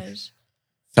for it and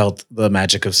felt the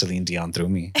magic of Celine Dion through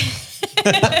me.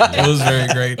 It was very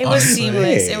great. It was honestly.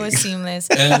 seamless. It was seamless.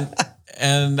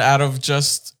 And out of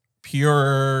just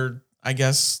pure, I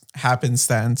guess,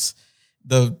 happenstance,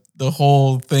 the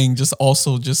whole thing just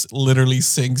also just literally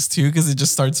sinks too, because it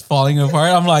just starts falling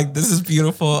apart. I'm like, this is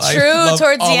beautiful. True.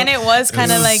 Towards the end, it was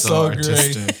kind of was like so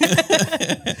artistic.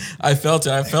 great. I felt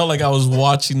it. I felt like I was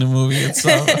watching the movie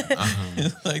itself.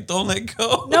 Like, don't let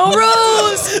go. no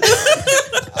rules.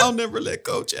 I'll never let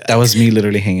go, Jack. That was me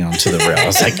literally hanging on to the rail. I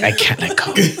was like, I can't let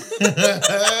go.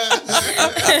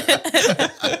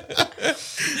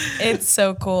 It's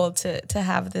so cool to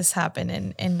have this happen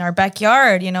in our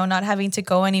backyard, you know, not having to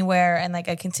go anywhere. And like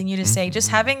I continue to say, just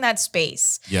having that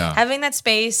space. Yeah. Having that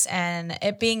space and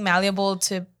it being malleable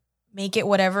to make it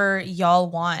whatever y'all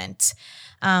want.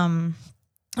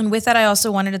 And with that, I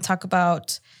also wanted to talk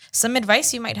about some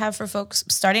advice you might have for folks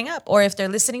starting up, or if they're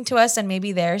listening to us and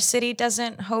maybe their city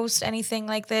doesn't host anything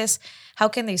like this, how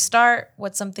can they start?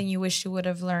 What's something you wish you would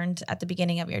have learned at the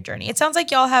beginning of your journey? It sounds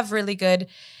like y'all have really good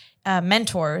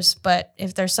mentors. But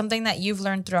if there's something that you've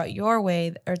learned throughout your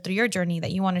way or through your journey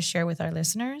that you want to share with our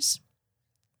listeners,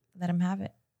 let them have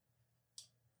it.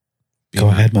 Go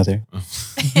ahead, mother.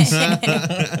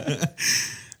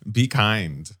 Be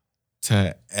kind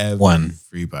to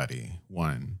everybody.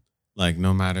 One. Like,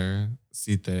 no matter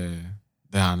si te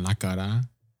dan la cara,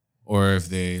 or if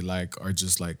they like are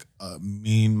just like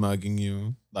mean mugging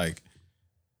you, like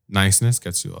niceness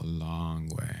gets you a long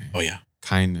way. Oh yeah.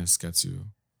 Kindness gets you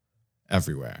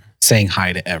everywhere. Saying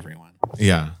hi to everyone.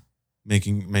 Yeah.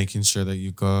 Making sure that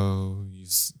you go,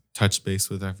 touch base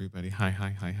with everybody. Hi.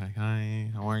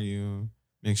 How are you?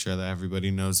 Make sure that everybody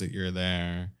knows that you're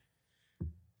there.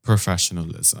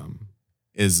 Professionalism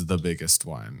is the biggest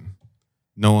one.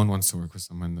 No one wants to work with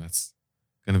someone that's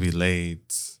going to be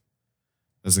late,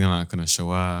 that's not going to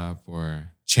show up,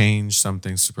 or change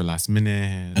something super last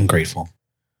minute. Ungrateful.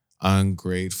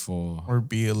 Or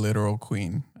be a literal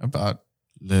queen about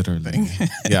Literally.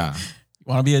 Yeah. You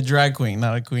want to be a drag queen,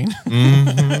 not a queen.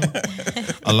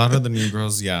 Mm-hmm. A lot of the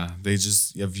Negroes, they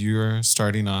just, if you're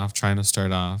trying to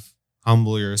start off,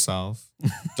 humble yourself.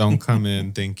 Don't come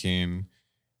in thinking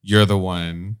you're the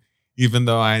one. Even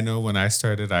though I know when I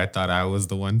started, I thought I was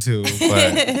the one too.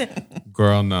 But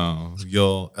girl, no.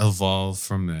 You'll evolve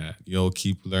from that. You'll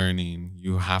keep learning.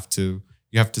 You have to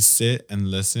sit and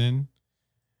listen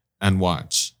and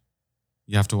watch.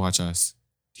 You have to watch us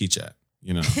teach it,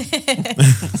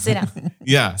 Sit down.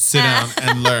 Yeah, sit down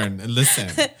and learn and listen,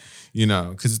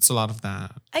 because it's a lot of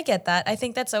that. I get that. I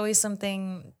think that's always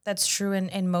something that's true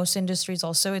in most industries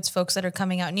also. It's folks that are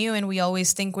coming out new and we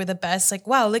always think we're the best. Like,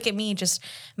 wow, look at me just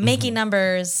making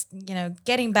numbers,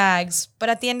 getting bags. But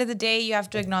at the end of the day, you have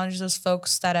to acknowledge those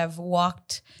folks that have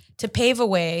walked to pave a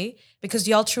way, because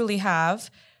y'all truly have,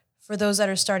 for those that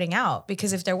are starting out.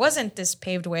 Because if there wasn't this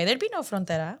paved way, there'd be no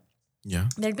Frontera. Yeah.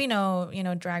 There'd be no,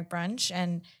 drag brunch.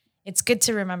 And it's good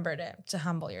to remember to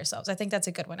humble yourselves. I think that's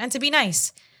a good one. And to be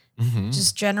nice. Mm-hmm.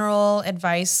 Just general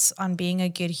advice on being a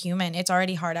good human. It's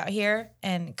already hard out here,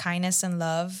 and kindness and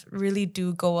love really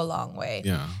do go a long way.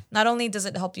 Yeah. Not only does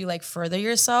it help you further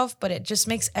yourself, but it just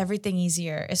makes everything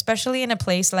easier, especially in a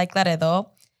place like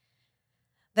Laredo,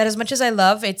 that as much as I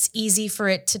love, it's easy for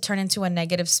it to turn into a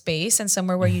negative space and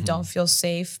somewhere where you don't feel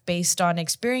safe based on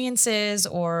experiences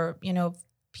or,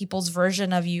 people's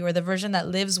version of you or the version that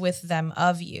lives with them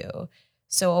of you.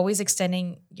 So always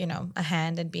extending, a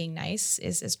hand and being nice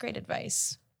is great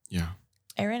advice. Yeah.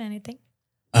 Aaron, anything?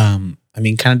 Kind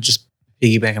of just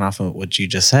piggybacking off of what you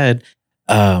just said,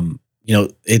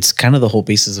 it's kind of the whole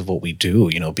basis of what we do.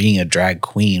 Being a drag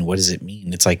queen, what does it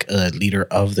mean? It's like a leader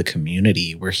of the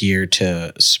community. We're here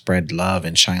to spread love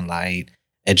and shine light,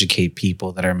 educate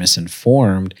people that are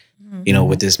misinformed,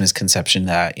 with this misconception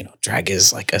that, drag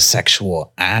is like a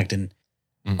sexual act. And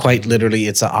quite literally,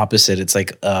 it's the opposite. It's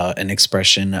like an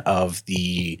expression of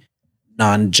the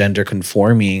non-gender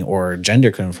conforming or gender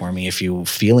conforming. If you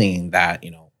feeling that,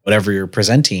 whatever you're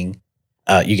presenting,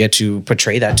 you get to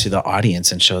portray that to the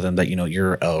audience and show them that,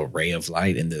 you're a ray of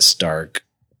light in this dark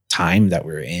time that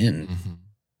we're in. Mm-hmm.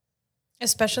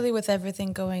 Especially with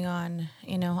everything going on,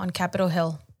 on Capitol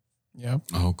Hill. Yep.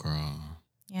 Oh, girl.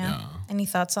 Yeah. Any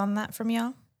thoughts on that from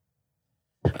y'all?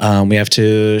 We have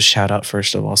to shout out,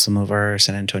 first of all, some of our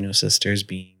San Antonio sisters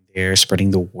being there,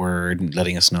 spreading the word,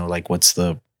 letting us know what's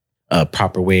the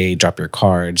proper way. Drop your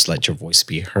cards, let your voice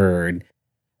be heard.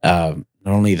 Not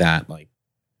only that,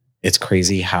 it's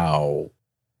crazy how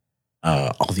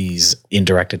all these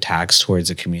indirect attacks towards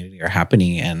the community are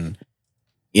happening, and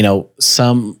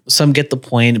some get the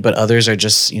point, but others are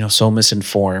just so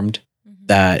misinformed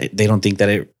that they don't think that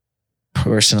it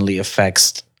personally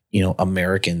affects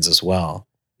Americans as well.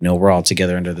 We're all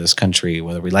together under this country,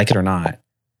 whether we like it or not.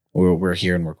 We're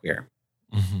here and we're queer.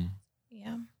 Mm-hmm.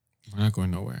 Yeah. We're not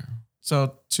going nowhere.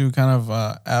 So to kind of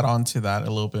add on to that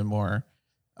a little bit more,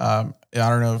 I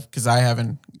don't know, because I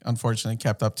haven't unfortunately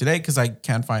kept up to date because I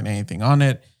can't find anything on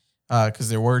it because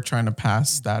they were trying to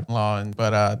pass that law.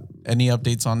 But any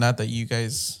updates on that you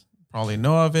guys probably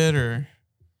know of it, or?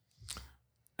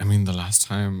 I mean, the last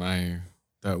time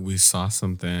that we saw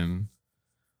something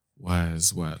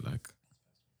was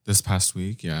this past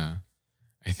week. Yeah.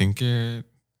 I think it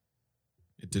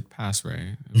did pass,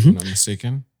 right? If I'm not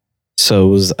mistaken. So it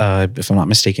was, if I'm not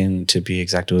mistaken, to be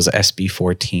exact, it was SB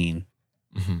 14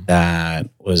 that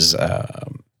was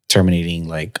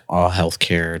terminating all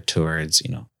healthcare towards,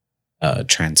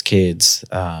 trans kids.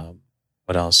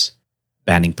 What else?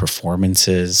 Banning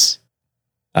performances.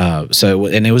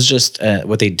 And it was just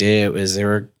what they did was I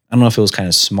don't know if it was kind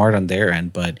of smart on their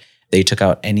end, but they took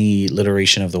out any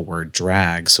alliteration of the word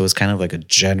drag. So it's kind of like a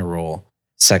general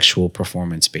sexual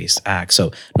performance based acts.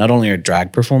 So not only are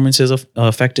drag performances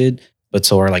affected, but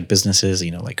so are like businesses,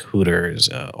 like Hooters,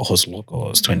 Ojos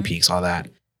Locos, Twin Peaks, all that.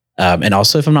 And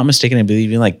also, if I'm not mistaken, I believe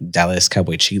even like Dallas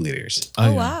Cowboy cheerleaders. Oh,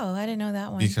 yeah. wow. I didn't know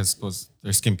that one. Because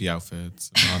their skimpy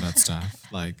outfits and all that stuff.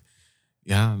 Like,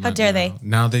 yeah. How dare they?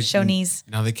 Now they Show knees.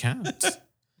 Now they can't.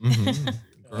 Mhm.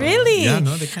 Really? Yeah,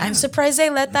 no, they can't. I'm surprised they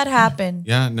let that happen.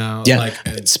 Yeah, now Yeah,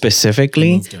 like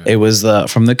specifically, moved it. it was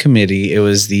from the committee. It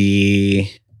was the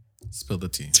spill the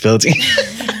tea. spill tea.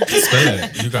 Spill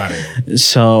it. You got it.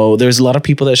 So there's a lot of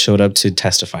people that showed up to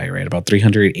testify, right? About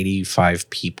 385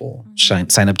 people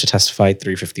signed up to testify.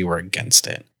 350 were against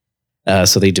it.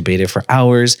 So they debated for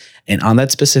hours. And on that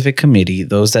specific committee,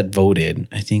 those that voted,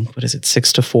 I think,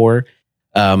 6-4?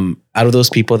 Out of those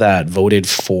people that voted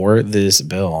for this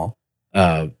bill,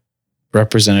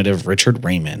 Representative Richard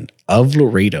Raymond of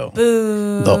Laredo,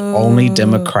 Boo. the only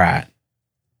Democrat,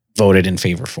 voted in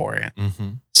favor for it. Mm-hmm.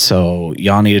 So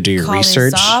y'all need to do your Call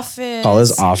research. Call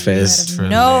his office. Let him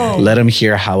know. Let him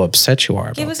hear how upset you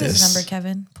are Give about us this. his number,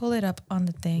 Kevin. Pull it up on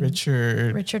the thing.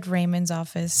 Richard Raymond's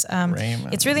office.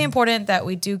 Raymond. It's really important that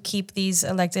we do keep these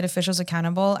elected officials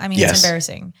accountable. I mean, Yes. it's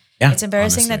embarrassing. Yeah. It's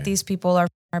embarrassing that Honestly. these people are in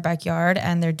our backyard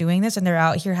and they're doing this and they're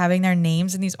out here having their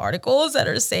names in these articles that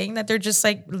are saying that they're just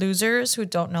like losers who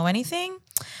don't know anything.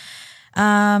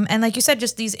 And like you said,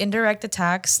 just these indirect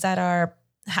attacks that are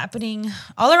happening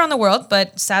all around the world,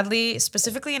 but sadly,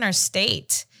 specifically in our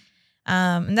state.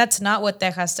 And that's not what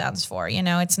Texas stands for.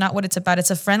 It's not what it's about.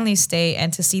 It's a friendly state.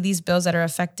 And to see these bills that are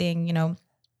affecting,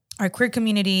 our queer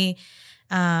community,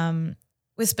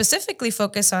 with specifically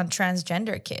focus on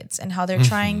transgender kids and how they're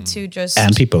trying to just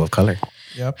And people of color.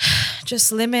 Yep.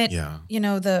 just limit, Yeah.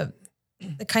 the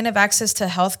kind of access to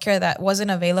healthcare that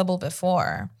wasn't available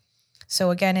before.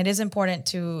 So again, it is important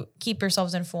to keep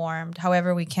yourselves informed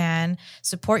however we can,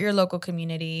 support your local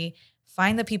community,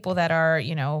 find the people that are,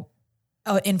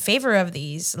 in favor of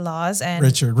these laws and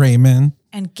Richard Raymond.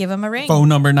 and give them a ring. Phone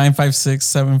number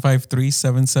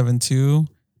 956-753-772.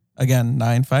 Again,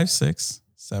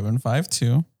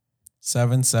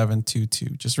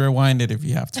 956-752-7722. Just rewind it if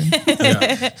you have to.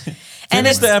 Yeah. And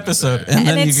Finish it's the episode. And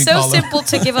then you it's can so call them. simple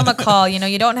to give them a call.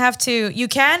 You don't have to, you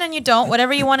can and you don't,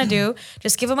 whatever you want to do.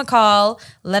 Just give them a call,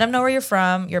 let them know where you're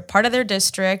from, you're part of their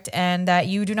district, and that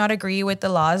you do not agree with the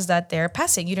laws that they're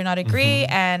passing. You do not agree.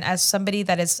 And as somebody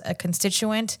that is a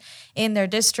constituent in their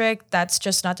district, that's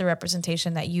just not the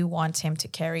representation that you want him to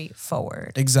carry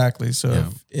forward. Exactly. So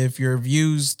if your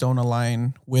views don't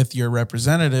align with your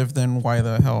representative, then why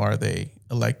the hell are they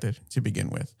elected to begin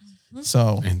with?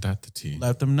 So Ain't that the tea?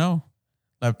 let them know.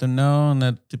 Let them know, and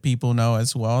let the people know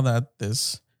as well that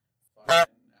this.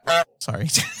 Sorry.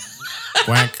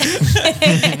 Quack.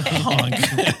 Honk.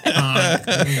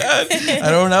 I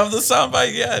don't have the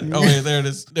soundbite yet. Oh wait, there it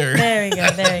is. There. There we go.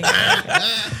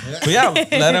 But yeah,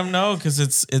 let them know because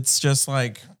it's just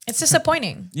like It's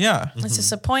disappointing. yeah. It's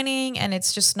disappointing, and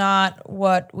it's just not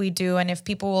what we do. And if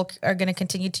people are going to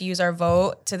continue to use our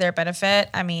vote to their benefit,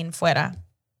 I mean, fuera,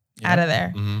 out of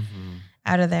there, Mm-hmm.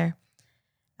 out of there.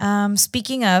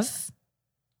 Speaking of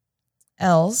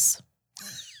L's,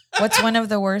 what's one of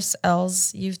the worst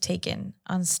L's you've taken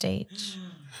on stage?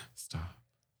 Stop.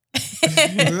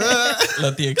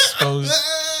 Let the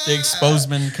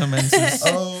exposement commences.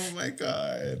 Oh my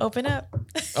god. Open up.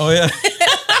 Oh yeah.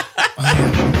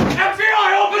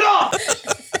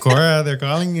 Cora, they're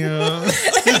calling you. They're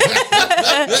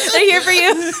here for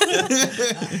you.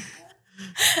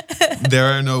 There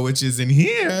are no witches in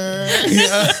here.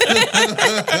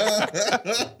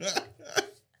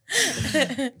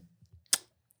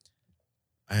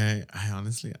 I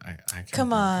honestly I can't Come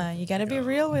think on, you got to be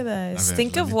real with us. Okay,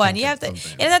 Think let of me one. think You of have to.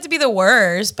 something. It doesn't have to be the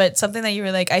worst, but something that you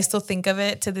were like, I still think of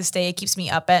it to this day. It keeps me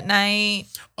up at night.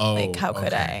 Oh, Like, how could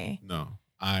okay. No,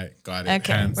 I got it.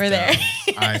 Okay, hands we're there.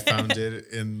 down. I found it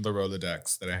in the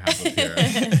Rolodex that I have up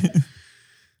here.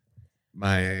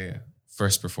 My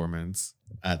first performance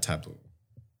at Taboo.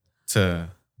 That's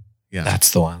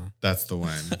the one. That's the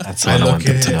one. That's the I one I look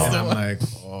wanted at to it know. and I'm like,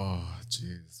 oh,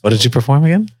 jeez. What did you perform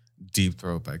again? Deep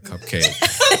Throat by Cupcake.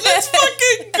 Let's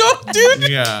fucking go, dude.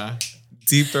 Yeah.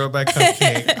 Deep Throat by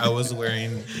Cupcake. I was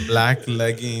wearing black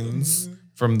leggings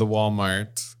from the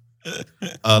Walmart,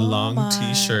 a long Walmart.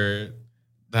 t-shirt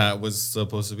that was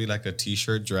supposed to be like a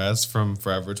t-shirt dress from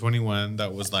Forever 21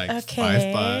 that was like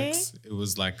Okay. $5. It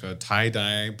was like a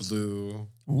tie-dye blue,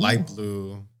 light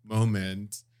blue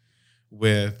moment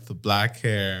with black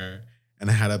hair. And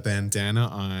I had a bandana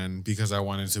on because I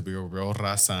wanted to be a real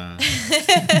raza.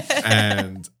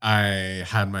 And I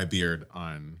had my beard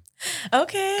on.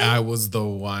 Okay. I was the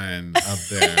one up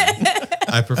there.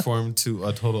 I performed to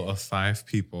a total of 5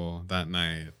 people that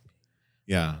night.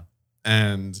 Yeah.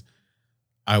 And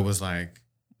I was like,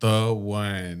 the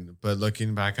one. But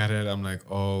looking back at it, I'm like,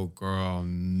 oh, girl,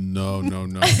 no.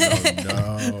 You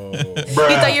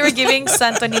thought you were giving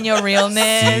Santo Niño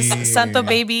realness. Sí. Santo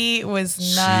baby was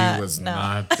not. She was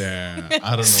not there. I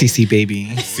don't know. CC baby.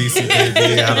 Cece,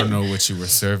 baby, I don't know what you were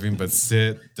serving, but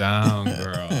sit down,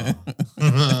 girl.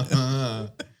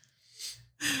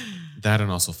 That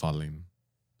and also falling.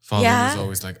 Falling Yeah? is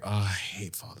always like, oh, I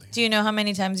hate falling. Do you know how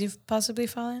many times you've possibly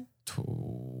fallen?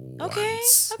 Okay,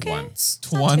 okay. Once.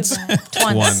 It's not Once. too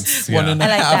bad. Once. Yeah. One and I a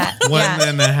like half. that. One Yeah.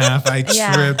 and a half. I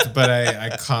Yeah. tripped, but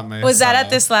I caught myself. Was that at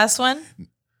this last one?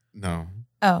 No.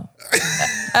 Oh.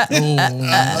 Was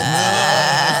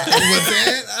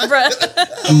it?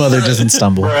 Bruh. Mother doesn't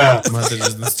stumble. Mother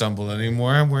doesn't stumble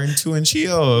anymore. I'm wearing 2-inch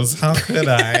heels. How could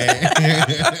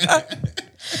I?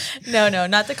 No,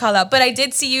 not to call out. But I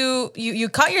did see you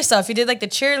caught yourself. You did like the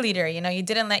cheerleader, you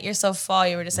didn't let yourself fall.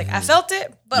 You were just like, I felt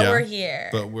it, but Yeah. we're here.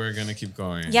 But we're going to keep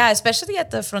going. Yeah, especially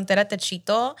at the Frontera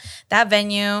Techito, that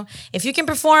venue. If you can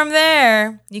perform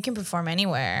there, you can perform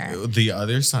anywhere. The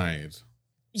other side.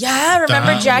 Yeah,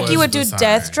 remember That Jackie was would the do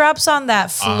death side. drops on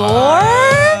that floor?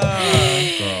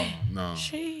 Girl, no.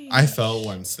 Jeez. I fell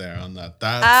once there on that.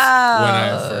 That's when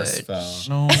I first fell.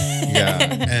 No.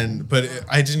 Yeah, but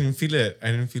I didn't feel it. I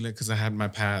didn't feel it because I had my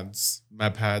pads. My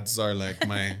pads are like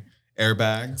my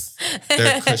airbags.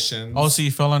 They're cushions. Oh, so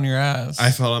you fell on your ass.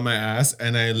 I fell on my ass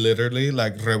and I literally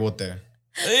like rebote.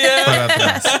 yeah. Para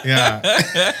atrás. Yeah.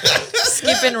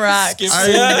 Skipping rocks.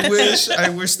 I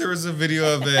wish there was a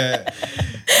video of it.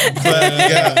 But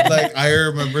yeah, like I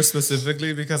remember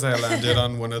specifically because I landed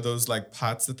on one of those like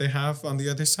pots that they have on the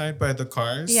other side by the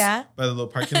cars. Yeah. By the little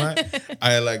parking lot.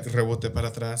 I like rebote para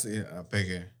atrás y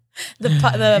pegué. The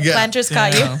Yeah. planters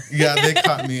caught you. Damn. Yeah, they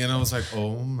caught me and I was like,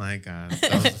 oh my God.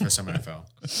 That was the first time I fell.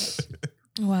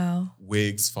 Wow.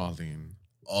 Wigs falling.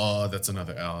 Oh, that's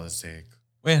another L to take.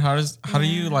 Wait, how do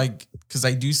you like? Because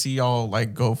I do see y'all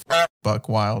like go buck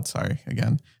wild. Sorry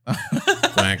again.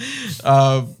 Like,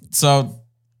 So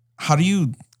how do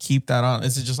you keep that on?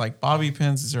 Is it just like bobby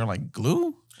pins? Is there like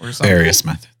glue or something? Various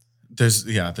methods. there's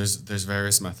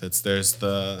various methods. There's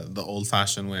the old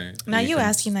fashioned way. Now you can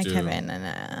asking that, do- Kevin, and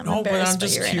I'm No, but embarrassed I'm by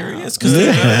just you right curious now.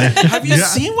 because have you Yeah.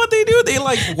 seen what they do? They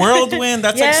like whirlwind.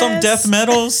 That's like some Yes. death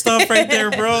metal stuff right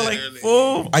there, bro. Like,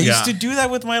 whoa! I used Yeah. to do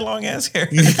that with my long ass hair.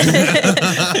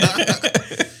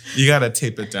 You gotta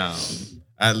tape it down.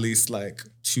 At least like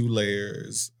 2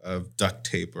 layers of duct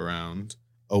tape around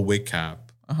a wig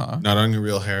cap. Not on your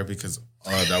real hair because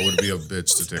that would be a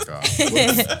bitch to take off.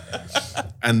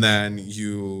 And then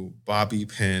you bobby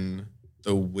pin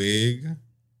the wig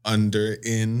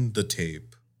in the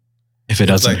tape. If it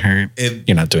doesn't Like, hurt, if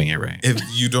you're not doing it right. if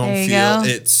you don't There you feel go.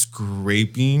 it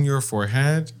scraping your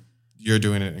forehead, you're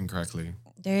doing it incorrectly.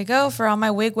 There you go for all my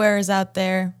wig wearers out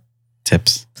there.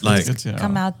 Tips. Like Good to know.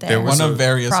 Come out there. There was One of a-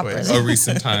 various properly. ways. a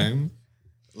recent time,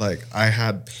 like I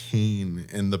had pain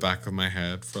in the back of my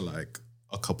head for like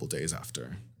a couple days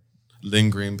after.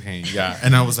 Lingering pain. Yeah.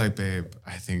 And I was like, babe,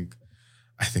 I think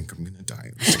I'm gonna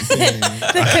die.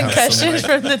 The concussion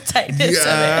from the tightness of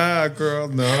Yeah, girl,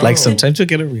 no. Like sometimes you'll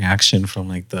get a reaction from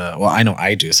like I know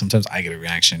I do. Sometimes I get a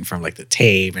reaction from like the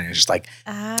tape and it's just like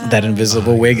it. that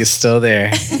invisible wig is still there.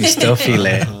 You still feel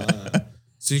it.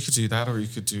 So you could do that, or you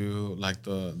could do like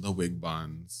the wig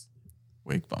bonds.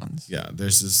 Wig bonds. Yeah,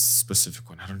 there's this specific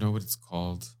one. I don't know what it's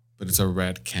called, but it's a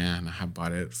red can. I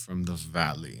bought it from the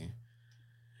Valley.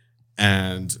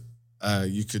 And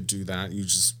you could do that. You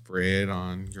just spray it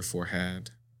on your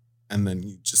forehead and then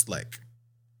you just like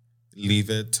leave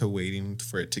it to waiting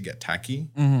for it to get tacky.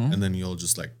 Mm-hmm. And then you'll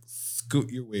just like scoot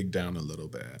your wig down a little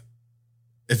bit.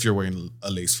 If you're wearing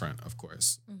a lace front, of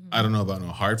course. I don't know about no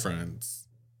hard fronts.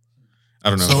 I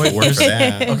don't know So if it wait, works for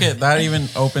that. Okay, that even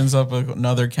opens up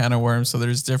another can of worms. So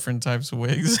there's different types of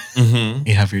wigs. Mm-hmm.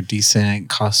 You have your decent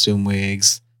costume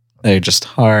wigs. They're just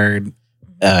hard.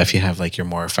 If you have like your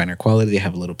more finer quality, they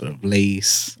have a little bit of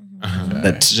lace. Uh-huh.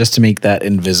 That's just to make that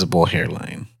invisible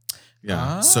hairline.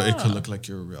 Yeah. So it could look like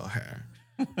your real hair.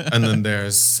 And then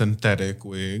there's synthetic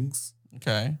wigs.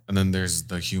 Okay. And then there's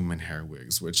the human hair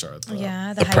wigs, which are the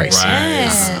Yeah, The higher price.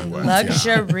 end. Right.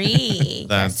 Luxury.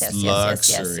 that's Yes,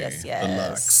 luxury. yes. The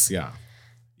lux, yeah.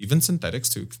 Even synthetics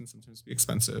too can sometimes be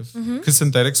expensive. Mm-hmm. Because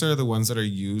synthetics are the ones that are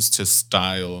used to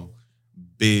style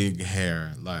big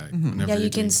hair. Like whenever Yeah, you're you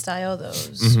can doing- style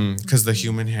those. Because the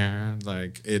human hair,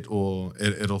 like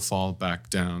it'll fall back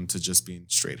down to just being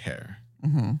straight hair.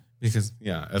 Mm-hmm. Because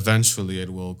eventually it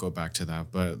will go back to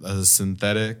that. But a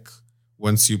synthetic,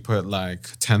 once you put like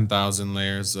 10,000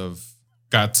 layers of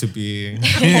got to be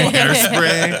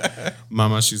hairspray.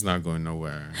 Mama, she's not going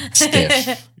nowhere.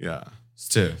 Stiff. Yeah,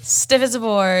 stiff. Stiff as a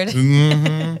board.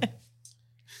 Mm-hmm.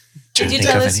 Did you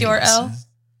tell us your L,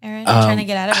 Aaron? I'm trying to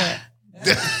get out of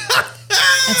it.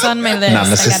 It's on my list. Not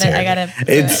necessary. I gotta.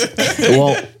 It's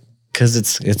well, because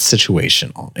it's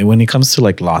situational. And when it comes to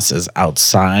like losses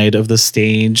outside of the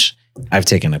stage, I've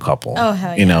taken a couple. Oh,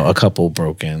 hell You know, yeah. a couple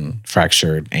broken,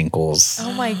 fractured ankles,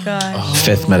 Oh my god.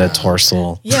 fifth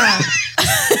metatarsal, Yeah.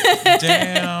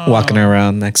 Damn. walking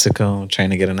around Mexico trying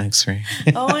to get an X-ray.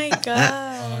 Oh my god.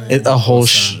 A whole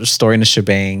story in a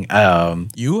shebang.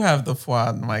 You have the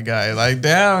fwad, my guy. Like,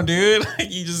 damn, dude.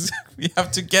 You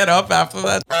have to get up after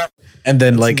that. And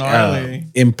then like gnarly.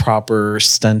 improper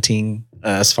stunting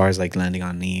as far as like landing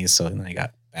on knees. So then I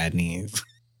got bad knees.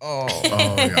 Oh.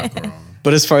 Oh yeah, girl.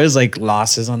 But as far as like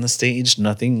losses on the stage,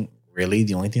 nothing really.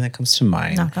 The only thing that comes to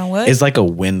mind Knock on wood. is like a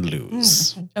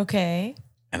win-lose. Okay.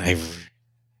 And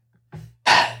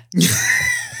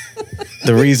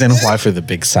the reason why for the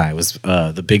big sigh was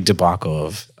the big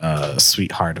debacle of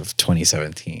Sweetheart of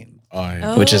 2017, Oh,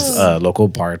 yeah. Oh. which is a local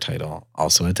bar title,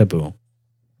 also a taboo.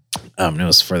 And it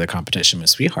was for the competition with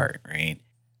Sweetheart, right?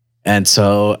 And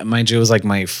so, mind you, it was like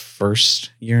my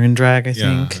first year in drag, I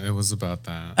Yeah, think. it was about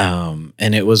that.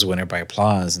 And it was winner by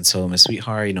applause. And so Miss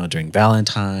Sweetheart, you know, during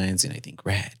Valentine's, and I think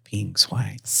red, pinks,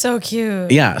 white. So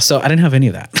cute. Yeah, so I didn't have any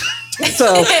of that.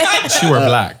 So She wore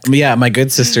black. yeah, my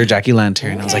good sister Jackie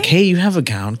Lantern. I was like, "Hey, you have a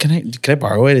gown? Can I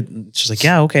borrow it?" And she's like,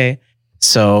 "Yeah, okay."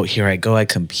 So here I go. I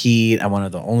compete. I'm one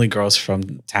of the only girls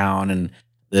from town, and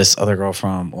this other girl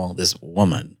this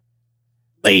woman,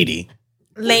 lady.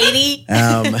 Lady.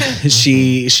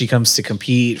 She comes to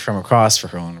compete from across for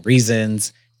her own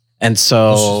reasons, and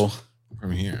so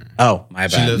From here. my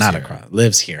She bad, lives not here. across,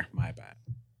 lives here. My bad.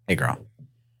 Hey, girl.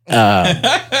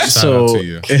 Shout out to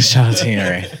you. Shout out to you,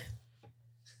 right?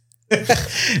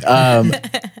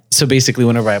 So basically,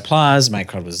 whenever I applause, my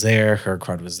crowd was there, her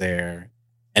crowd was there,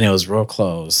 and it was real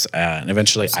close. And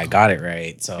eventually, I got it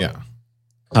right. So, Yeah.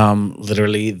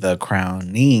 literally, the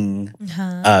crowning,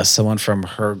 Uh-huh. someone from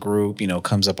her group, you know,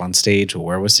 comes up on stage.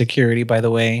 Where was security, by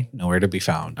the way? Nowhere to be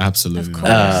found. Absolutely. Of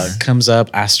course. Comes up,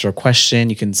 asks her a question.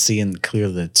 You can see in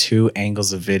clearly the two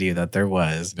angles of video that there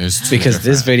was. There's two Because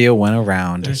this different- video went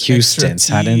around There's Houston,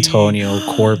 extra San tea. Antonio,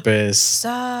 Corpus.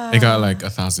 Stop. It got like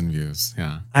 1,000 views.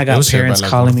 Yeah. I It got was shared parents by,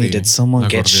 like, calling me, Gordi- "Did someone La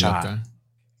get Gordi shot?" Loca.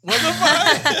 What the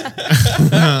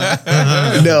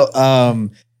fuck? No.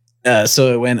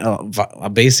 So it went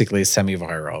basically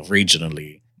semi-viral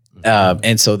regionally.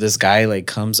 And so this guy like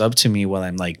comes up to me while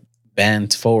I'm like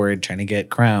bent forward trying to get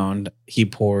crowned. He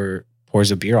pours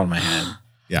a beer on my head.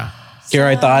 Yeah. Here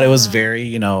I thought it was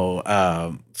very,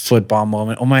 football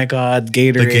moment. Oh my God,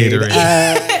 Gatorade. Gatorade.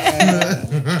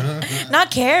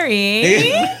 Not Carrie.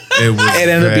 It was It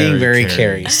ended up being very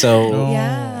Carrie. So No.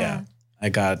 Yeah. I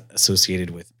got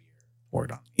associated with beer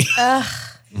poured on me. Ugh.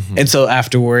 And so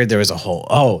afterward, there was a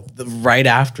right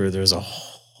after, there was a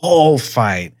whole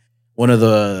fight. One of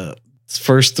the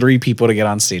first three people to get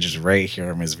on stage is right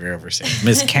here, Miss Vera Versace.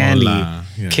 Miss Candy Hola.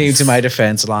 Yes. came to my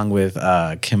defense along with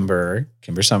Kimber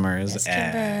Summers, Yes,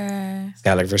 and Kimber.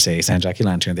 Skylar Versace and Jackie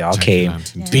Lantern. They all Jackie came,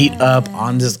 Lantern. beat up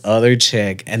on this other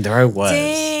chick, and there I was.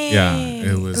 Dang. Yeah,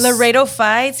 it was- Laredo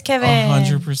fights, Kevin.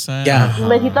 100%. Yeah,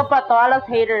 Besito para todos los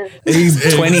haters. he's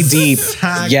 20 deep.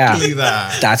 Exactly Yeah,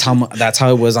 that. that's how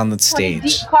it was on the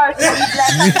stage. Deep cars,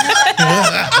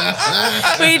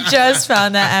 We just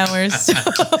found that and we're so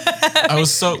I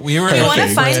was we were We want to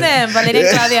looking find for them, Valeria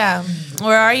and Claudia.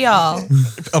 Where are y'all?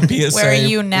 a PSA. Where are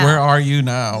you now? Where are you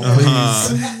now? Uh-huh.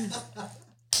 Please.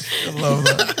 I love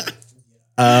that.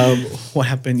 What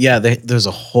happened? Yeah, there's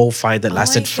a whole fight that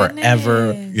lasted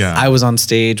forever. goodness. Yeah. I was on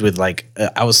stage with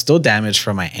I was still damaged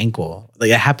from my ankle.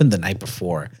 Like it happened the night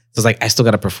before. So it's like I still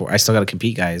gotta perform. I still gotta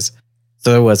compete, guys.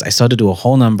 So I still had to do a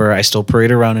whole number. I still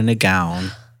parade around in a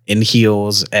gown, in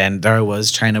heels, and there I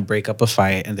was trying to break up a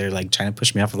fight, and they're like trying to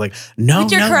push me off. I was like, no,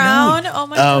 With your no, crown? no. Oh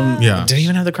my God. Yeah. Didn't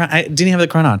even have the crown. I didn't have the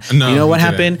crown on. No, you know what you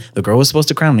didn't. happened? The girl was supposed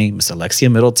to crown me, Miss Alexia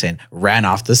Middleton, ran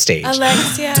off the stage.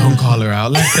 Alexia. Don't call her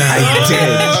out like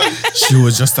that. I She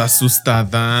was just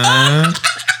asustada.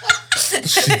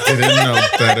 She didn't know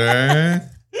better.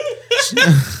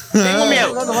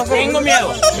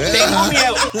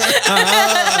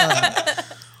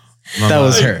 That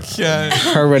was her. Yeah,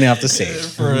 Her running off the stage.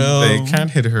 for real. They can't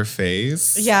hit her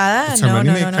face. Yeah. It's her No, money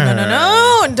no, no, no, no, no, maker.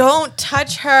 no. Don't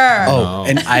touch her. Oh, No.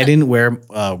 and I didn't wear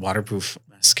waterproof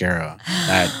mascara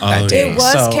that day. It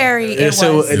was Carrie. It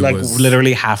so was. it, like It was-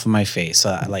 literally half of my face.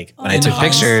 So when I took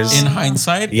pictures, In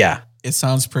hindsight, yeah, it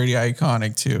sounds pretty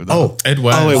iconic too. Though. It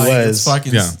was. Oh, it Like, was. it's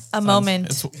fucking Yeah. A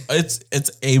moment.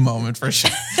 It's a moment for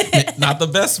sure. Not the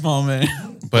best moment,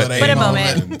 But a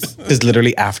moment. Because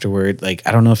literally afterward, like,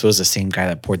 I don't know if it was the same guy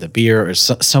that poured the beer or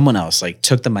someone else, like,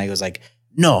 took the mic, was like,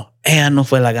 no, ella no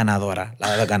fue la ganadora.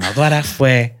 La ganadora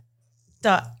fue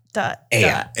ella. La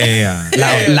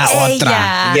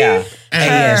otra. Yeah.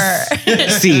 Her.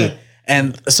 See.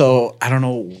 And so I don't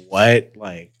know what,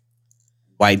 like,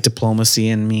 white diplomacy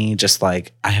in me, just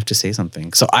like, I have to say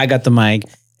something. So I got the mic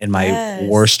in my Yes.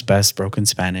 worst, best broken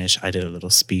Spanish. I did a little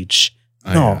speech.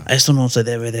 Oh, No, yeah. eso no se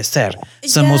debe de ser.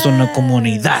 Somos una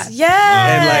comunidad. Yes.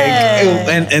 And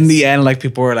like, and in the end, like,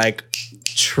 people were like,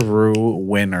 true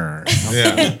winner.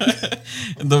 Yeah.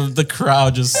 the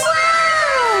crowd just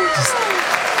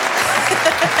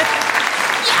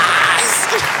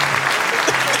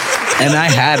And I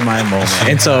had my moment.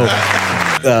 And so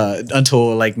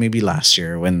until like maybe last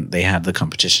year when they had the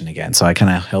competition again. So I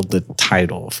kind of held the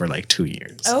title for like 2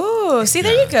 years. Oh, see,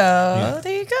 there you go.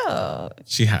 There you go.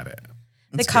 She had it.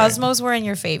 The cosmos were in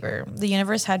your favor. The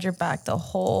universe had your back the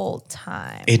whole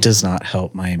time. It does not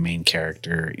help my main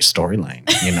character storyline,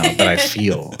 you know, that I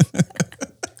feel.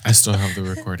 I still have the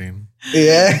recording.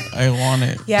 Yeah. I want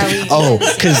it. Yeah, we. Oh,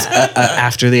 because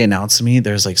after they announced me,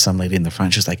 there's like some lady in the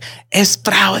front. She was like, "Es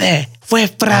fraude, fue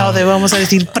fraude, vamos a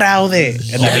decir fraude,"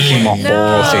 and that became a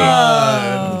whole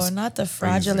thing. No, not the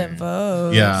fraudulent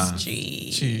votes. Yeah.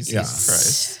 Jeez. Jesus Yeah.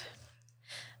 Christ.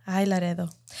 Ay, Laredo.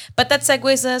 But that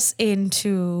segues us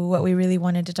into what we really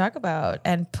wanted to talk about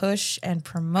and push and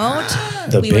promote.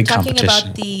 The We were big talking competition.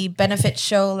 about the benefit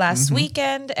show last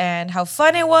weekend and how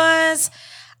fun it was.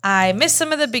 I missed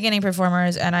some of the beginning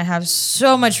performers and I have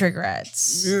so much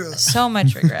regrets. So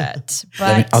much regret.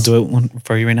 But I'll do it one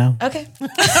for you right now. Okay.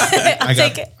 I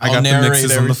Take got, it. I I'll got the narrate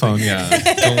mixes on the phone. everything.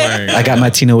 Yeah. Don't worry. I got my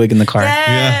Tina wig in the car.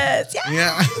 Yes.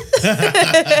 Yeah.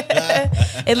 Yeah.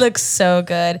 It looks so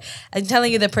good. I'm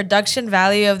telling you, the production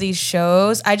value of these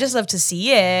shows, I just love to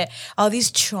see it. All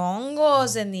these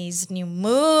chongos and these new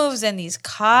moves and these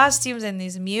costumes and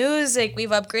these music. We've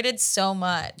upgraded so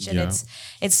much. And Yeah.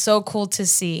 it's so cool to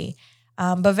see.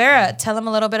 But Vera, tell them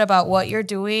a little bit about what you're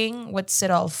doing. What's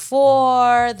it all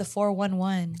for? The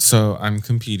 411. So I'm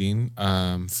competing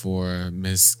for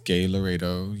Miss Gay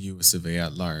Laredo US of A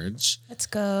at large. Let's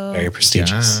go. Very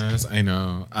prestigious. Yes, I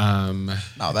know.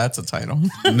 Now that's a title.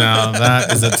 Now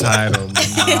that is a title.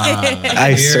 Mama.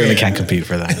 I certainly can't compete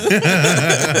for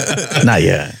that. Not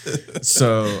yet.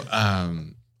 So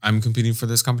I'm competing for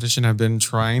this competition. I've been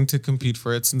trying to compete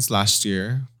for it since last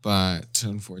year, but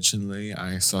unfortunately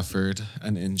I suffered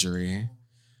an injury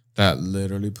that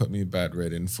literally put me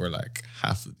bedridden for like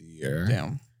half of the year.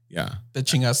 Damn. Yeah. Te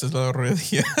chingaste la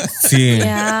rodilla. Sí.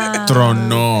 Yeah.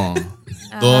 Tronó.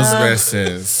 Dos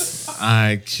veces.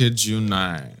 I kid you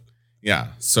not. Yeah.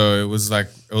 So it was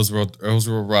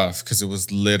real rough because it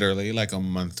was literally like a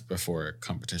month before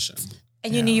competition.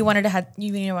 And you knew you wanted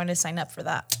to sign up for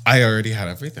that. I already had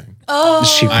everything. Oh.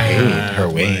 She paid her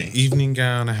My way. evening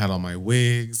gown. I had all my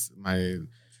wigs. My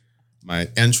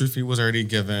entry fee was already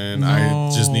given.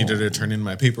 I just needed to turn in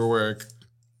my paperwork,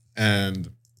 and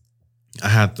I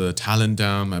had the talent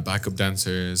down. My backup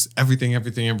dancers, everything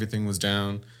was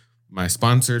down. My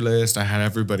sponsor list. I had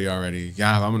everybody already.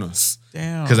 Yeah, vámonos.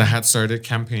 Damn. Because I had started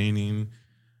campaigning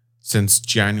since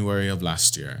January of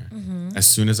last year. As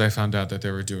soon as I found out that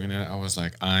they were doing it, I was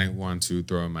like, I want to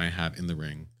throw my hat in the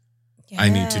ring. I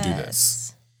need to do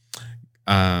this.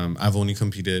 I've only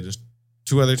competed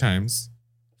 2 other times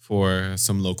for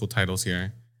some local titles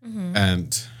here.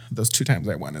 And those 2 times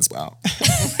I won as well.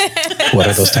 What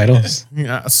are those titles?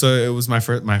 Yeah. So it was my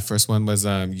first one was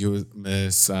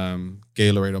Miss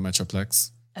Gay Laredo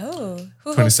Metroplex. Oh,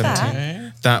 who hosts 2017. that?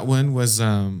 Okay. That one was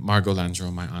Margot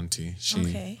Landro, my auntie.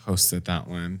 She hosted that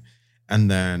one. And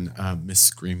then Miss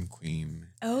Scream Queen.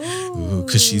 Oh,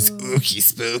 Because she's ooky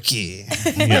spooky.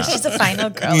 she's the final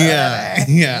girl. Yeah.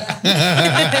 Yeah.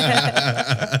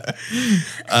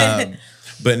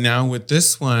 But now with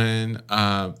this one,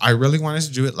 I really wanted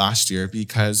to do it last year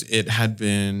because it had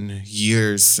been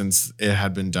years since it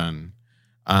had been done.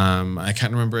 I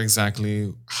can't remember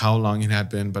exactly how long it had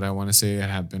been, but I want to say it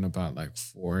had been about like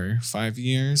 4 or 5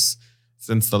 years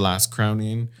since the last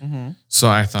crowning. So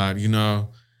I thought,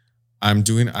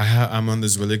 I'm on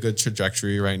this really good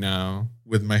trajectory right now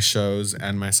with my shows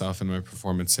and myself and my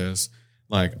performances.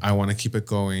 Like, I want to keep it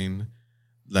going.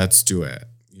 Let's do it,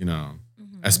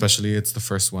 Especially it's the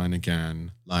first one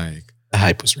again. Like, The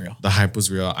hype was real. the hype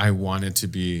was real. I wanted to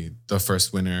be the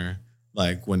first winner,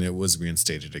 like when it was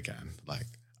reinstated again. Like,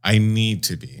 I need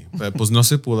to be. But pues no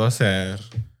se pudo hacer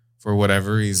for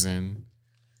whatever reason.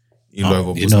 Y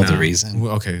luego, you pues, know the now- reason.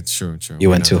 Okay, sure. You We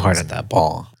went know too the hard reason. at that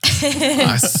ball.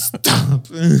 Stop.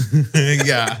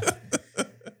 Yeah.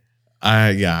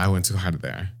 I went too hard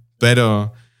there.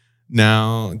 Pero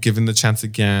now, given the chance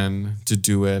again to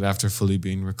do it after fully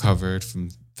being recovered from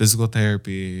physical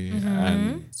therapy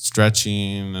and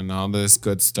stretching and all this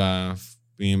good stuff,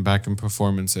 being back in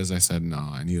performances, I said, no,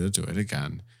 I need to do it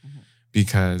again.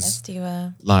 Because Yes,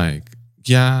 Diva. like,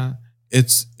 yeah,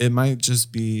 it might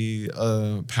just be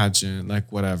a pageant,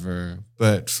 like whatever.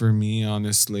 But for me,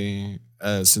 honestly,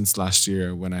 since last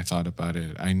year when I thought about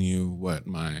it, I knew what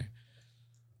my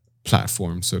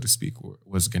platform, so to speak,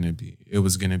 was gonna be. It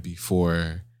was gonna be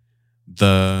for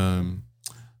the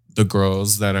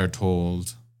girls that are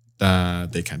told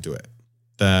that they can't do it,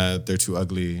 that they're too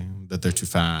ugly, that they're too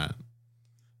fat,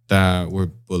 that were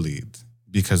bullied,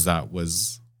 because that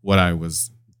was what I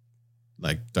was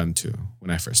like done to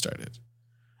when I first started.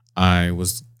 I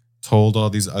was told all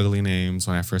these ugly names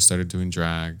when I first started doing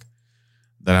drag,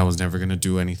 that I was never going to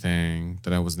do anything,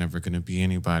 that I was never going to be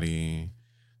anybody,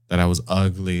 that I was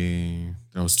ugly,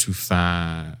 that I was too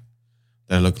fat,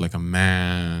 that I looked like a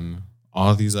man,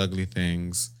 all these ugly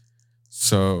things.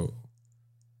 So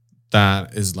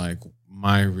that is like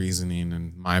my reasoning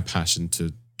and my passion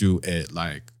to do it.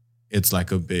 Like, it's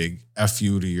like a big F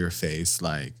you to your face.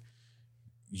 Like,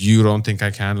 you don't think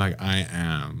I can? Like, I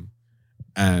am.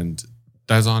 And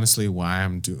that's honestly why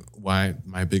why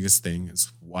my biggest thing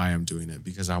is why I'm doing it,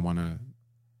 because I want to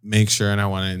make sure and I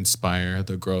want to inspire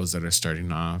the girls that are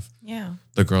starting off, Yeah.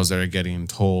 the girls that are getting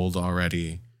told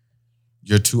already,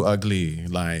 you're too ugly.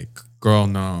 Like, girl,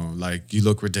 no. Like, you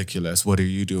look ridiculous. What are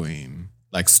you doing?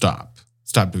 Like, stop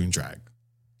doing drag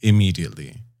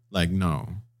immediately. Like, no.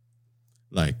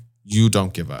 Like, you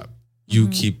don't give up. You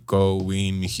keep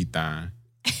going, mijita,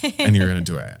 and you're going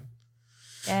to do it.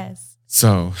 Yes.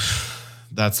 So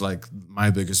that's like my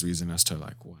biggest reason as to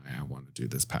like why I want to do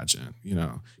this pageant, you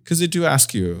know, because they do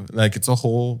ask you, like, it's a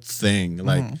whole thing.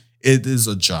 Like, it is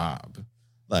a job.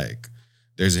 Like,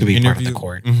 there's an To be interview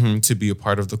part of the court. to be a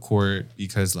part of the court,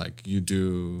 because like you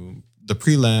do the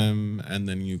prelim and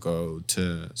then you go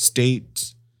to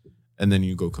state and then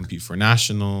you go compete for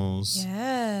nationals.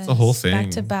 Yes. It's a whole thing.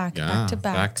 Back to back. Yeah, Back to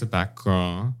back. Back to back,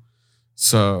 girl.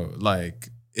 So like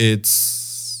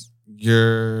it's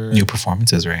your New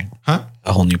performances, right? huh?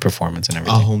 A whole new performance and A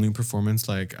everything. whole new performance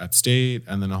like at state,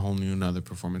 and then a whole new another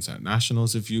performance at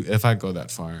nationals if I go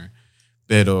that far.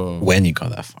 Pero When you go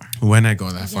that far. when I go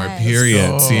that far, Yes. period.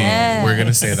 Oh. See, Yes. we're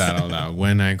gonna say that out loud.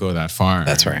 When I go that far.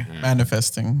 That's right. Yeah.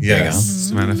 Manifesting. Yes, Mm-hmm.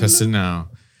 it's manifested now.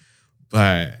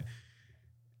 But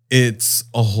it's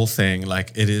a whole thing.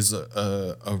 Like, it is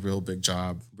a real big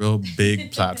job, real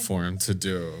big platform to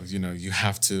do. You know, you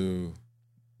have to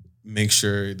make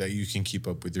sure that you can keep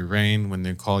up with your reign. When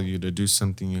they call you to do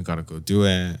something, you got to go do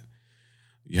it.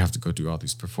 You have to go do all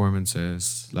these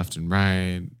performances left and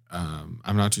right.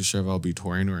 I'm not too sure if I'll be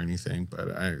touring or anything, but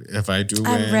if I do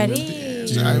I'm win, ready.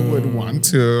 I would want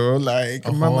to. Like,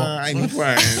 Mama, I need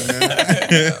one.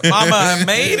 Mama, I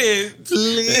made it.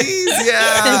 Please,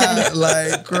 yeah.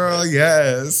 Like, girl,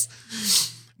 yes.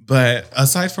 But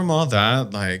aside from all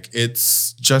that, like,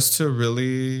 it's just to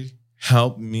really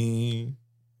help me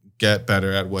get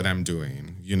better at what I'm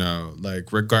doing. You know,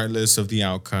 like, regardless of the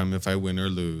outcome, if I win or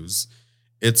lose,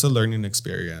 it's a learning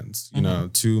experience, you know,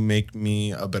 to make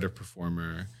me a better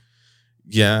performer.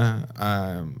 Yeah.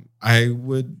 I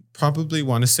would probably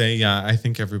want to say, yeah, I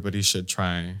think everybody should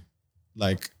try,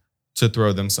 like, to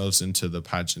throw themselves into the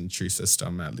pageantry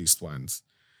system at least once.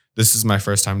 This is my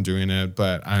first time doing it,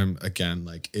 but I'm, again,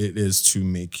 like, it is to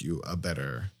make you a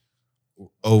better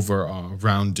overall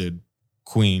rounded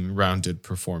queen, rounded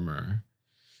performer,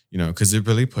 you know, because it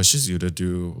really pushes you to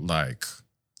do like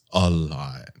a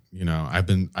lot. You know,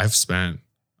 I've spent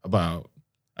about,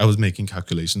 I was making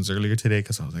calculations earlier today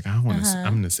because I was like, I don't want to,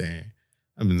 I'm going to say,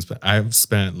 I've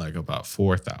spent like about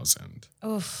 4,000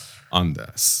 Oof. on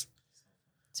this.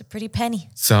 It's a pretty penny.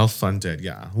 Self-funded,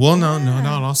 yeah. Well, no,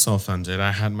 not all self-funded.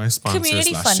 I had my sponsors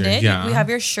Community last funded. year. Yeah. We have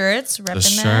your shirts, repping The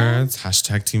them. shirts,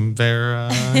 hashtag Team Vera,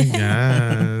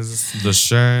 yes. The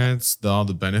shirts, all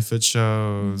the benefit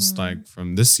shows, like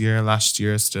from this year, last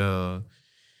year still.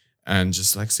 And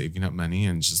just like saving up money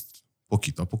and just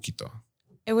poquito a poquito.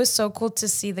 It was so cool to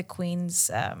see the queens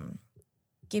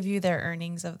give you their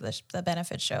earnings of the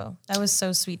benefit show. That was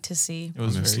so sweet to see. It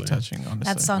was Honestly. very touching, honestly.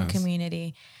 That's on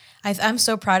community. I'm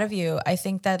so proud of you. I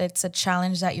think that it's a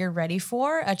challenge that you're ready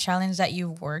for, a challenge that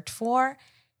you've worked for,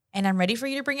 and I'm ready for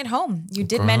you to bring it home. You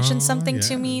did mention Girl, something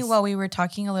to me yes. while we were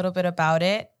talking a little bit about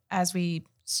it as we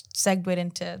segued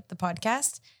into the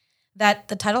podcast, that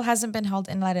the title hasn't been held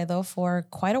in Laredo for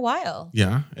quite a while.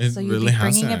 Yeah, it So you'd really be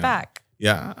bringing hasn't. it back.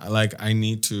 Yeah, like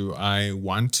I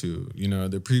want to.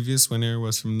 The previous winner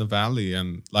was from the Valley,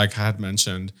 and like I had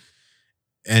mentioned,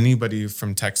 anybody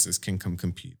from Texas can come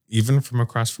compete. Even from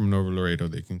across from Nuevo Laredo,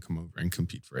 they can come over and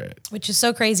compete for it. Which is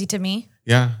so crazy to me.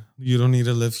 Yeah, you don't need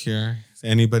to live here.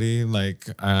 Anybody like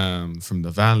from the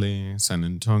Valley, San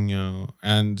Antonio,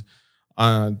 and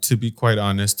to be quite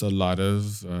honest, a lot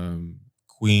of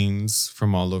queens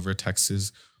from all over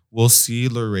Texas will see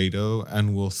Laredo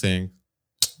and will think,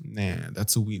 nah,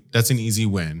 that's an easy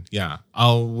win. Yeah,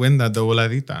 I'll win that de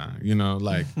voladita.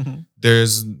 Like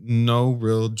there's no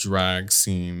real drag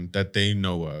scene that they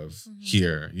know of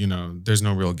here. There's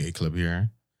no real gay club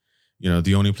here.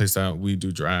 The only place that we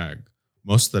do drag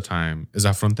most of the time is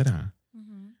at Frontera.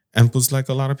 And pues like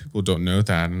a lot of people don't know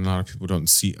that, and a lot of people don't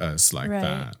see us like Right.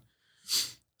 that.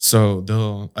 So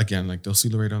they'll see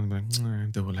Laredo and be like,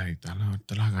 de voladita,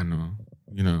 te la gano.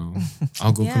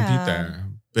 I'll go compete there.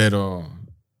 Pero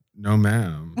no,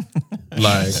 ma'am.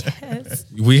 Like, Yes.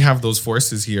 we have those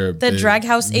forces here. The drag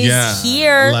house is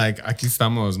here. Like, aquí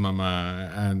estamos, mama.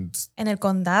 And In El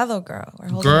Condado, girl. We're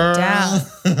holding girl. it down.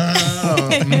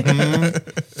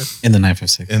 Mhm. In the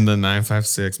 956. In the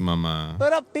 956, mama.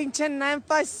 Pero pinche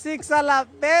 956 a la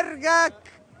verga.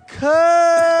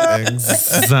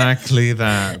 Exactly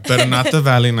that. But not the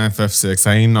Valley 956.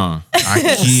 Ahí no.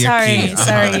 Aquí, aquí.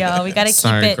 Sorry, y'all. We got to keep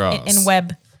Sorry, it girls. in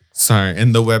web. Sorry,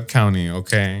 in the Webb County,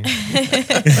 okay?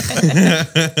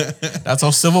 That's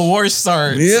how Civil War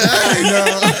starts. Yeah, I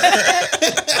know.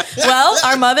 Well,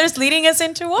 our mother's leading us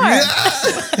into war.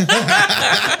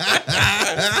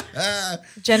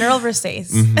 General Versace.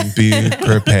 Be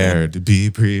prepared. Be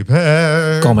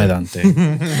prepared. Comedante.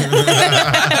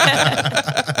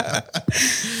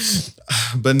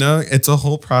 But no, it's a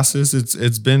whole process.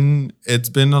 It's been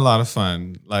a lot of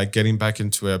fun. Like getting back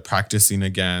into it, practicing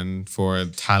again for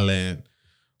talent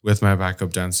with my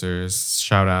backup dancers.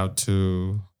 Shout out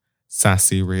to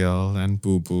Sassy Real and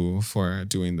Boo Boo for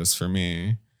doing this for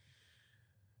me.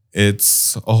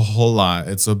 It's a whole lot.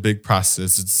 It's a big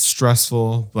process. It's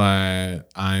stressful, but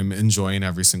I'm enjoying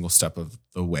every single step of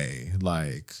the way.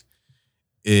 Like,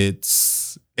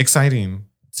 it's exciting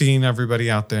seeing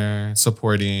everybody out there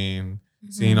supporting,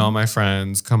 seeing all my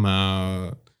friends come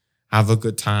out, have a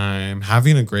good time,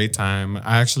 having a great time.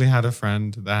 I actually had a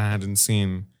friend that I hadn't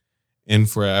seen in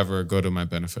forever go to my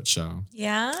benefit show.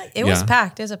 Yeah, it was Yeah.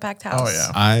 packed. It was a packed house. Oh,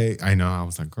 yeah. I know. I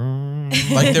was like, girl.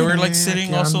 Like they were like sitting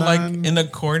 ¿Qué also like andan? in a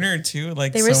corner too.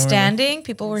 Like They were somewhere. standing.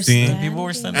 People were See? standing. People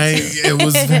were standing. It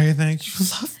was very like, you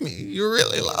love me. You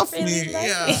really love Really me. love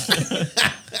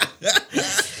Yeah.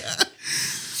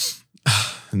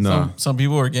 No. Some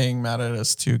people were getting mad at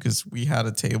us too because we had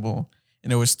a table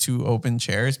and it was 2 open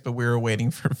chairs, but we were waiting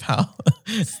for Val.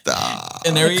 Stop.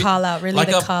 And The call out, really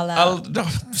the call out.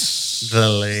 The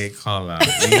late call out.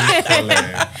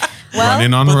 Well,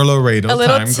 Running on Laredo a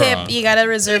little time, tip: girl. you gotta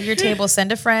reserve your table.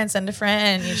 Send a friend.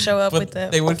 You show up with But the.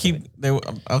 they would keep.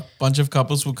 A bunch of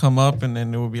couples would come up, and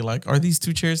then it would be like, "Are these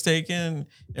 2 chairs taken?"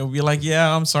 It would be like,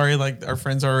 "Yeah, I'm sorry. Like our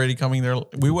friends are already coming there."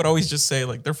 We would always just say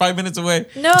like, "They're 5 minutes away."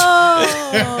 No,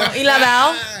 y la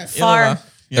Val? Far.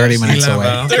 30 minutes Sí, la away.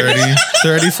 va,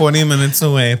 30, 40 minutes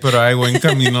away, pero ahí voy en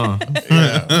camino.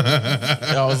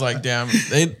 I was like, "Damn,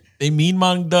 they mean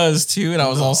Monk does too," and I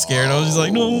was all scared. I was just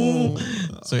like, "No."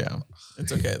 So yeah,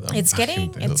 it's okay though. It's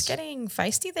getting those.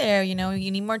 feisty there. You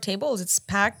need more tables. It's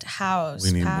packed house.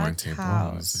 We need more packed tables.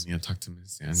 House. I need to talk to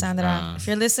Miss Sandra, if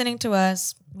you're listening to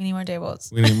us, we need more tables.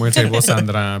 We need more tables,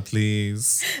 Sandra,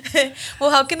 please.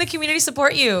 Well, how can the community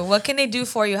support you? What can they do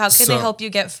for you? How can they So- help you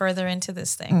get further into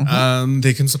this thing?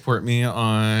 They can support me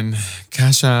on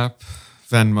Cash App,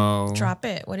 Venmo. Drop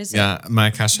it. What is it? Yeah,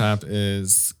 my Cash App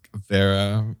is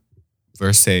Vera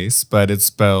Versace, but it's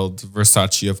spelled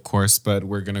Versace, of course. But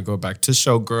we're gonna go back to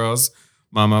Showgirls.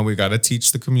 Mama, we gotta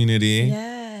teach the community.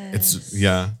 Yes. It's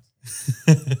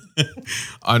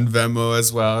on Venmo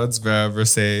as well. It's Vera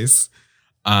Versace.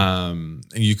 And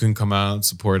you can come out,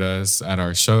 support us at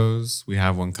our shows. We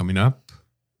have one coming up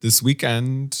this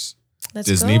weekend. Let's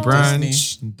Disney go.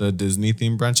 brunch, the Disney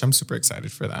theme brunch. I'm super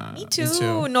excited for that. Me too.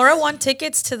 too. Nora won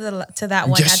tickets to that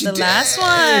one Yes, at she the last did.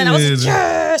 one. I was like,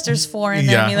 yes. There's 4 in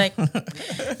there. Yeah. Me like,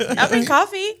 having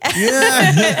coffee.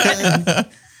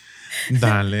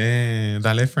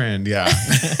 Dale, friend. Yeah.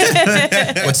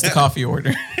 What's the coffee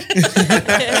order?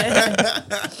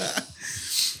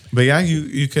 But yeah,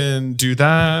 you can do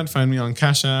that. Find me on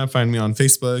Cash App. Find me on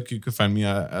Facebook. You can find me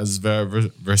as Vera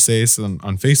Versace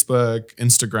on Facebook,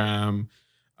 Instagram,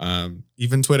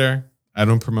 even Twitter. I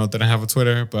don't promote that I have a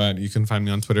Twitter, but you can find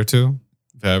me on Twitter too.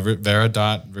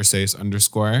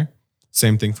 Vera.Versace_.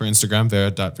 Same thing for Instagram,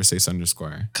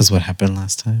 vera.versace_. Because what happened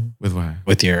last time With what?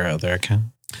 with your other account?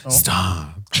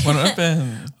 Stop. What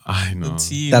happened? I know.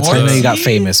 That's More when you got tea?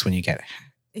 famous when you get.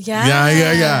 Yeah.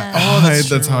 Yeah. Oh, that's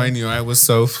that's how true. I knew I was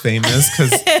so famous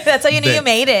because That's how you knew you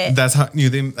made it. that's how I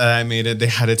knew I made it. They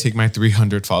had to take my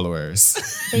 300 followers.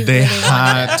 They They really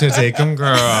had to take them,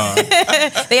 girl.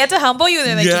 They had to humble you.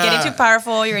 They're like, you're Yeah. getting too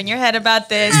powerful. You're in your head about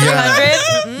this.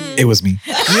 200? It was me.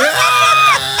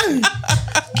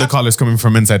 The call is coming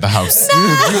from inside the house.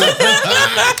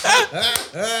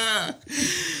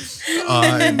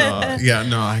 I know. Yeah,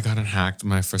 no, I got hacked.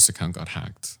 My first account got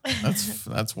hacked.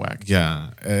 That's whack.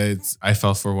 Yeah, I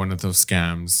fell for one of those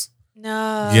scams.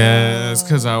 No. Yes,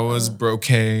 because I was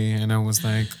broke and I was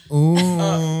like,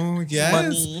 oh, yes.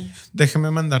 Money.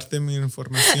 Déjame mandarte mi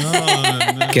información.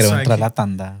 Quiero So I entrar la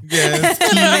tanda. Yes,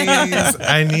 please.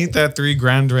 I need that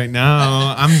 $3,000 right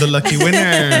now. I'm the lucky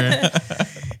winner.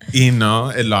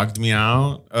 It logged me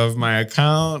out of my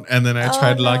account, and then I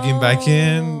tried logging back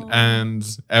in, and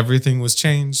everything was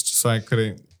changed, so I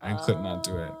could not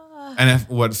do it. And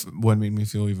what made me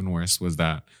feel even worse was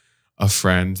that a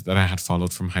friend that I had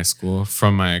followed from high school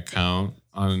from my account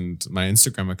on my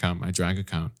Instagram account, my drag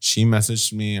account, she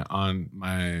messaged me on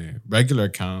my regular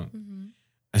account,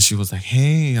 and she was like,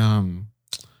 "Hey,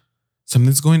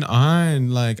 something's going on.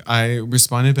 Like, I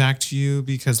responded back to you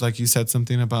because like you said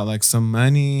something about like some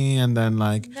money, and then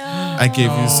like I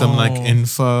gave you some like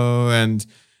info, and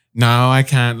now I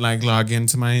can't like log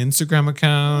into my Instagram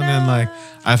account, and like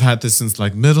I've had this since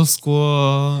like middle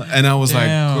school." And I was like,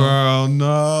 "Girl,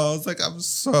 no." I was like, "I'm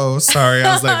so sorry."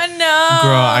 I was like, no.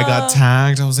 "Girl, I got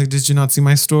tagged." I was like, "Did you not see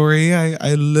my story?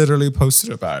 I literally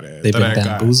posted about it." They've that been I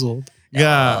got." bamboozled.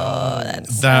 Yeah,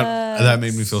 that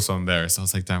made me feel so embarrassed. I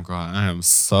was like, "Damn, girl, I am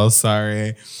so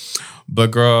sorry."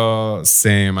 But girl,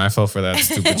 same. I fell for that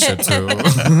stupid shit too.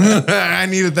 I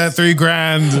needed that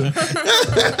 $3,000.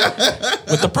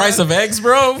 With the price of eggs,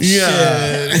 bro.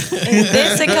 Yeah. In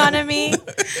this economy,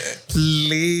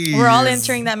 Please. we're all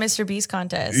entering that Mr. Beast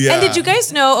contest. Yeah. And did you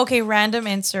guys know? Okay, random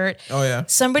insert. Oh yeah,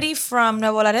 Somebody from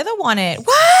Nuevo Laredo won it.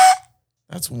 What?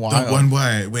 that's The wild. one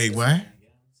way. Wait, what?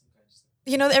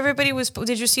 You know, everybody was.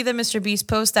 Did you see the Mr. Beast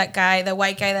post? That guy, the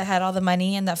white guy that had all the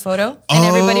money in that photo, and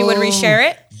everybody would reshare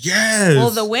it. Yes.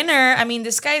 Well, the winner. I mean,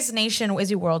 this guy's is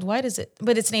he worldwide? Is it?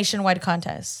 But it's nationwide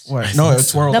contest. What? No,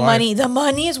 it's worldwide. The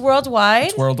money is worldwide,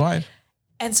 It's worldwide.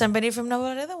 and somebody from Nuevo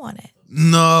Laredo won it.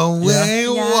 No way.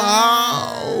 Yeah.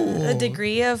 Wow. A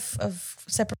degree of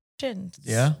separation.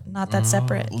 Yeah. Not that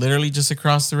separate. Literally just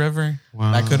across the river.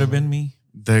 Wow. That could have been me.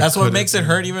 That's what makes it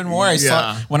hurt even more.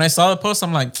 When I saw the post,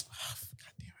 I'm like,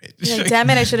 You're like, damn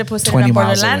it! I should have posted it 20 on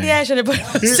miles Borderlandia. away. I should have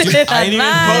posted it on I didn't even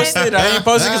mine. post it. I didn't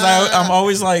post it because I'm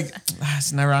always like,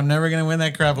 I'm never gonna win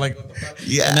that crap. Like,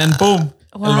 Yeah. and then boom,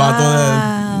 el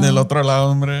vato del otro lado,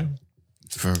 hombre.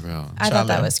 For real. I thought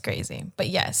that Chale. was crazy, but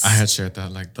yes, I had shared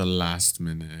that like the last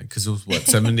minute because it was what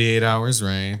 78 hours,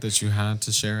 right? That you had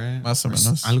to share it. Más o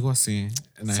menos. Algo así.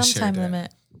 And I some shared time it.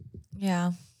 limit.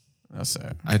 Yeah. That's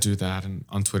it. I do that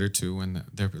on Twitter too when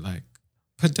they're like,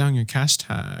 put down your cash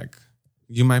tag.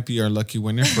 You might be our lucky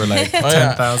winner for like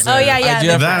yeah. 10,000. Oh, yeah, yeah. I do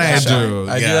that That for I Cash do.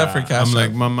 App. I do that for Cash I'm like,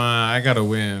 App. Mama, I gotta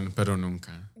win, pero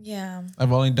nunca. Yeah.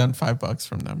 I've only done $5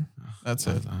 from them. That's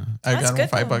it. I That's got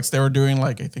them good, $5. They were doing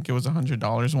like, I think it was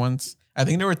 $100 once. I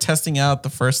think they were testing out the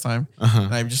first time.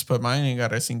 And I just put mine and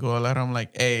got a $5. I'm like,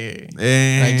 hey.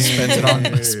 And I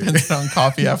just spent it on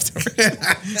coffee afterwards.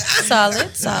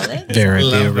 Solid. There would be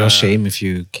a Love real that. shame if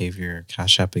you gave your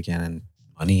Cash App again and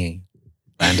money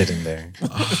landed in there.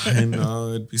 I know.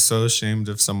 It'd be so ashamed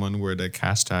if someone were to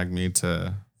cash tag me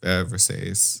to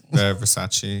Versace,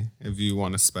 Versace, if you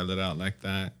want to spell it out like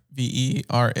that.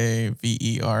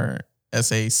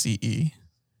 VERAVERSACE.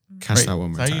 Cash Right. that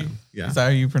one more Is that time. Yeah. Is that how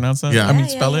you pronounce that? Yeah. I mean, Yeah,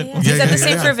 spell yeah, it. yeah. Yeah, Is that yeah, the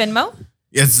same yeah. for Venmo?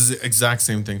 Yes, it's the exact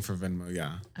same thing for Venmo.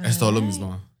 Yeah. Es todo lo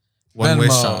mismo. One way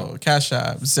shop. Venmo, Cash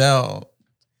App, Zelle,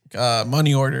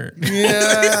 money order.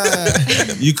 Yeah.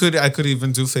 I could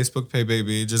even do Facebook Pay,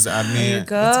 baby. Just add me. There you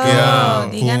go. Yeah.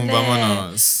 Boom, Díganle.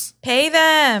 vámonos. Pay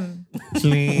them.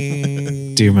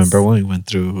 Please. Do you remember when we went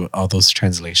through all those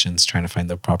translations trying to find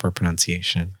the proper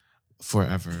pronunciation?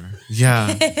 Forever.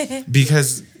 Yeah.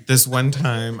 Because this one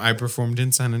time I performed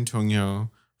in San Antonio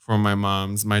for my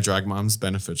drag mom's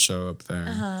benefit show up there.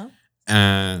 Uh-huh.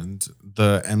 And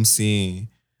the MC,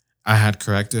 I had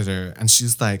corrected her, and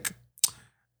she's like,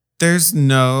 there's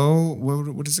no,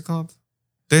 what is it called?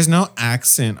 There's no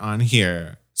accent on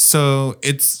here. So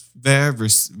it's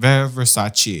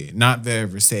Versace, not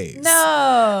Versace.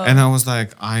 No. And I was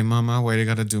like, ay, mama, why you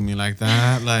gotta do me like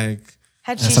that? Like,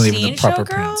 Had she That's not even seen the proper Showgirls?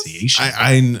 pronunciation.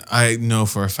 I know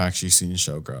for a fact she's seen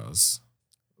Showgirls.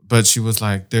 but she was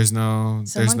like, there's Someone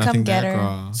come nothing get there, her.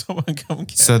 girl. Someone come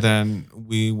get So then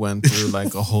we went through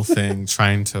like a whole thing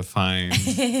trying to find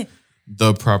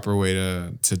the proper way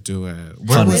to do it.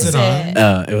 Where Fun. was it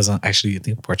on? It was on actually, I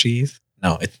think, Portuguese.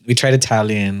 No, we tried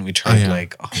Italian. We tried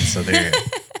like all these other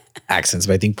accents,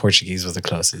 but I think Portuguese was the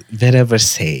closest. Vera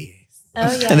você.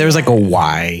 Oh yeah. And there was like a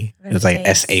Y. It was like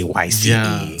Versace. SAYCE.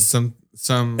 Yeah,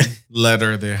 some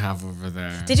letter they have over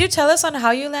there. Did you tell us on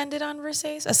how you landed on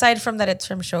Versace? Aside from that, it's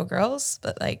from Showgirls,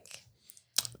 but like,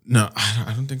 No,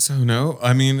 I don't think so. No,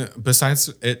 I mean, besides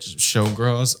it,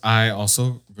 Showgirls, I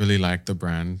also really like the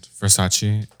brand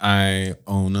Versace. I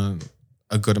own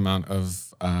a good amount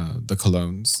of the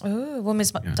colognes. oh, well,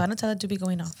 Miss Donatella do be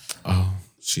going off. Oh,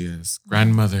 she is.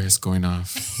 Grandmother is going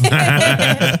off.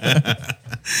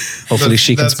 Hopefully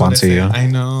she can That's what I sponsor say. you. I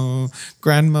know.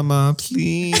 Grandmama,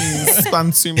 please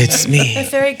sponsor me. It's me, The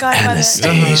fairy godmother.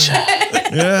 Anastasia.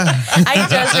 Yeah. I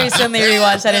just recently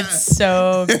rewatched that. It's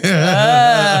so good.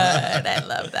 I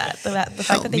love that. The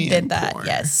fact that they me did and that. porn.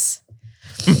 Yes.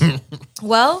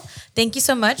 Well, thank you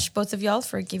so much, both of y'all,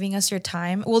 for giving us your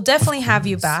time. We'll definitely have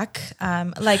you back,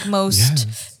 like most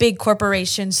Yes. big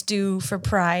corporations do for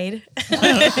Pride.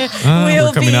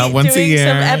 We're coming out once a doing year.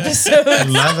 some episodes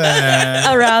Love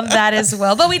it. around that as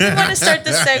well. But we did want to start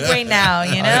the segue now,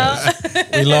 you know?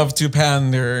 We love to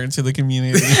pander to the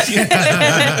community.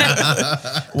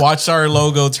 Watch our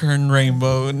logo turn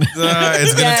rainbow.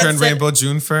 It's gonna Yes. turn rainbow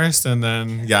June 1st, and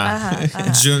then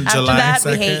June, After July that,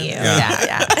 2nd. we hate you. Yeah,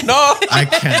 yeah. No. I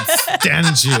can't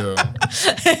stand you.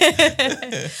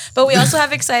 But we also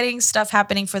have exciting stuff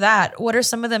happening for that. What are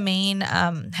some of the main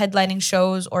headlining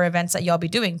shows or events that y'all be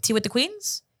doing? Tea with the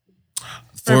Queens?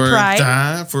 For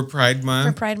Pride? For Pride Month.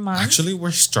 For Pride Month. Actually,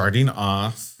 we're starting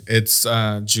off. It's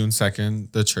June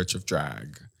 2nd, the Church of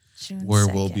Drag, June where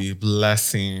we'll 2nd. be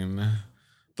blessing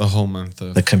the whole month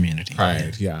of The community.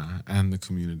 Pride, and the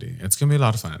community. It's gonna be a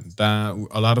lot of fun.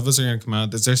 A lot of us are gonna come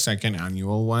out. This is their second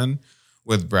annual one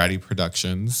with Brady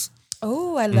Productions.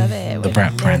 Oh, I love it. The when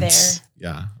Brat they're Prince.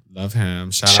 there. Yeah, love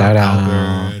him. Shout Shout out out.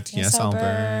 Albert. Yes,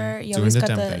 Albert. You Doing always, the got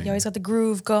damn the, thing. you always got the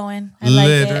groove going. I like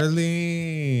it.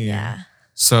 Literally. Yeah.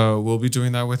 So we'll be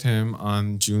doing that with him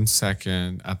on June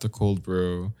 2nd at the Cold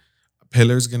Brew.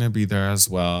 Pillar's gonna be there as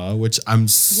well, which I'm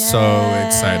so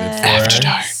excited for. After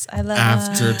Dark. Yes, I love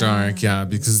After that. Dark, yeah,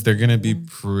 because they're gonna be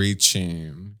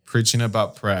preaching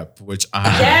about prep, which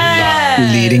I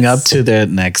Yes. Leading up to the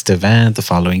next event, the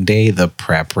following day, the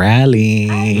prep rally.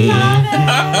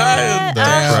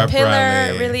 The prep Pillar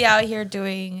rally. really out here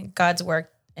doing God's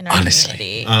work in our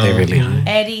Honestly, community. they really are.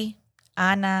 Eddie,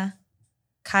 Anna,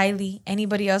 Kylie,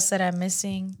 anybody else that I'm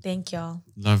missing? Thank y'all.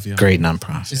 love you. Great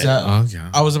nonprofit. Is that? Oh yeah.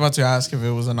 I was about to ask if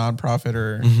it was a nonprofit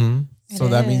or. Mm-hmm. So It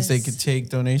that means they is. could take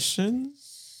donations.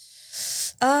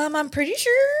 I'm pretty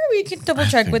sure we can double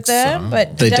check with think them, so.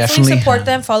 but They definitely definitely support have-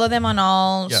 them. Follow them on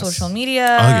all Yes. social media.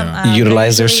 Oh, yeah.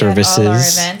 Utilize their they're usually at all our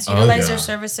services. events. Oh, Utilize yeah. their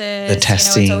services. The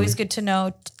testing. it's always good to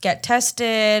know. Get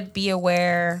tested. Be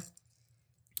aware.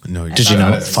 No, Did you know?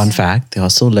 Yes. Fun fact: they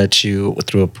also let you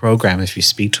through a program. If you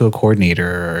speak to a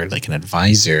coordinator or like an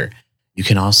advisor, you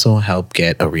can also help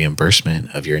get a reimbursement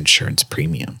of your insurance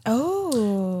premium.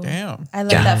 Oh, Damn. I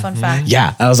love Yeah. that fun fact.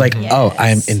 Yeah, I was like, oh,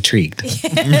 I'm Yes. intrigued.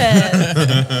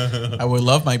 I would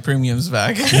love my premiums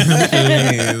back. So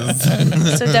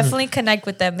definitely connect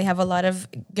with them. They have a lot of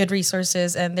good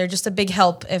resources, and they're just a big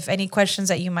help. If any questions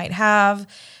that you might have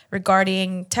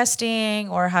regarding testing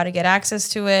or how to get access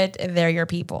to it, they're your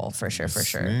people for sure. For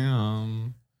sure.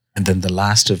 Damn. And then the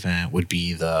last event would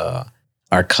be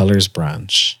our colors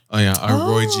brunch. Oh yeah, our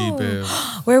Roy G. Oh. Biv.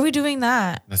 Where are we doing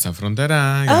that? Esa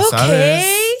frontera, ya Okay. sabes.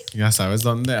 Ya sabes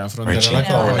dónde, a frontera Right, la yeah.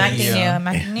 No, I'm Colonia. acting you. I'm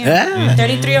acting you. Yeah.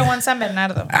 3301 San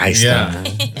Bernardo. I Yeah.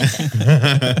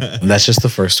 That's just the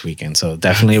first weekend, so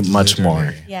definitely much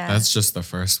more. Yeah. That's just the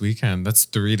first weekend. That's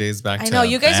 3 days back. I to know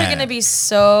you guys are back. going to be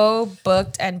so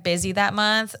booked and busy that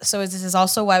month. So this is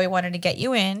also why we wanted to get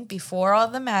you in before all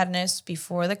the madness,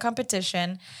 before the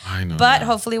competition. I know. But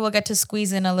hopefully we'll get to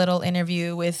squeeze in a little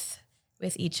interview with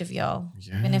each of y'all,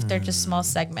 even if they're just small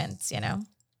segments, you know.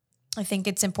 I think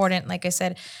it's important, like I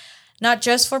said, not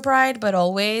just for Pride, but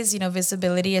always, you know,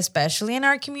 visibility, especially in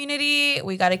our community.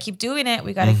 We got to keep doing it.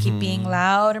 We got to keep being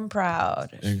loud and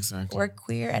proud. Exactly. We're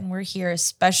queer and we're here,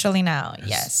 especially now.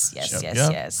 Yes, yes, Yep, yes,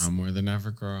 yep. yes. I'm more than ever,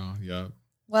 girl. Yup.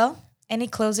 Well, any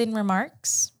closing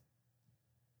remarks?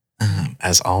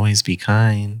 As always, be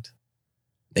kind.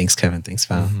 Thanks, Kevin. Thanks,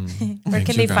 Val. Where Thank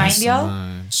can you they find guys so y'all?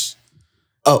 much.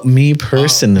 Oh, me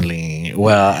personally.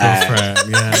 Well, Go for it,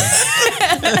 yeah.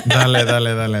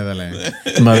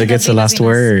 Dale. Mother gets the last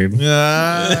word.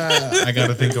 Yeah, I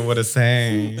gotta think of what to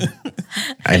say.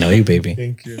 I know you, baby.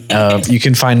 Thank you. You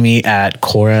can find me at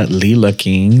Cora Lee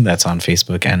Looking. That's on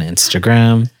Facebook and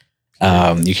Instagram.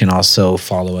 You can also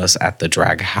follow us at the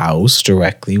Drag House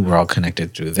directly. We're all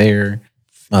connected through there.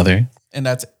 Mother. And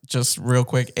that's just real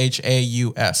quick,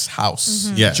 HAUS, house.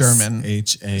 Yes, German.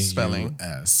 spelling.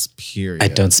 Period. I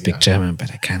don't speak Yeah. German,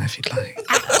 but I kind of feel like.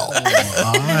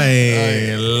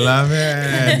 I love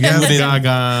it. Yes,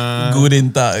 Gaga.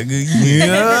 Guten Tag.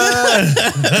 Yeah.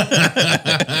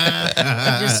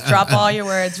 Just drop all your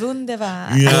words.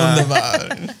 Wunderbar.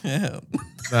 Yeah.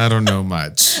 I don't know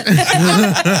much.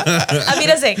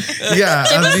 Wiedersehen. Yeah.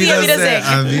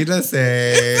 Wiedersehen.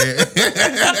 Wiedersehen.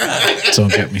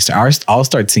 Don't get me started. I'll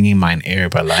start singing Mine Air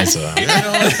by Liza.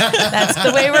 That's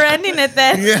the way we're ending it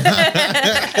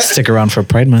then. Stick around for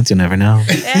Pride Month. You'll never know.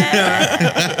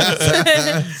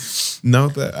 No,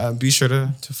 but be sure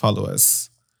to follow us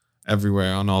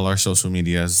everywhere on all our social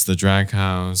medias. The Drag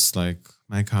House, like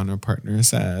my counterpartner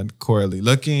said, Coralie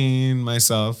Looking,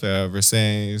 myself,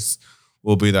 Versace.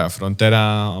 We'll be there at Frontera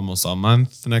almost all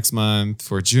month next month.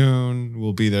 For June,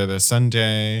 we'll be there this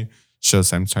Sunday.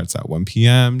 Showtime starts at 1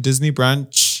 p.m. Disney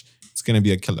brunch. It's going to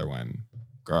be a killer one.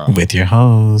 Girl. With your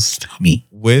host, me.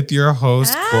 With your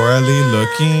host, Coralie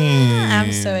Looking.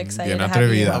 I'm so excited Bien to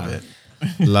have you. atrevida. Love it.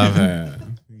 Love it.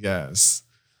 Yes.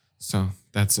 So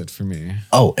that's it for me.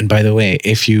 Oh, and by the way,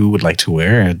 if you would like to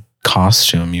wear a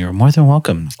costume, you're more than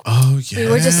welcome. Oh, yeah.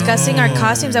 We were discussing our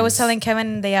costumes. I was telling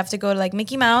Kevin they have to go to like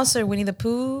Mickey Mouse or Winnie the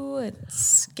Pooh.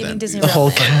 It's giving Disney The whole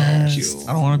World. cast.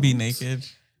 I don't want to be naked.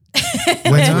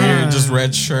 Why Weird, just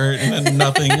red shirt and then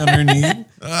nothing underneath.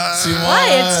 See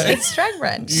Why? It's drag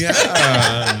brunch.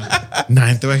 Yeah.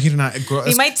 Nah, te voy a decir nada. Girl, We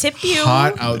it's might tip you.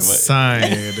 hot outside.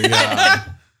 Yeah.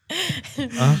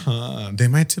 They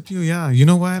might tip you. Yeah. You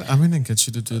know what? I'm gonna get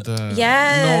you to do the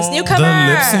Yes, No. newcomer.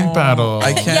 the lip sync battle.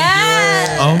 I can't Yes.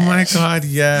 do it. Oh my god.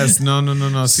 Yes.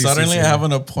 No. See, Suddenly see. I have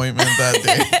an appointment that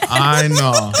day. I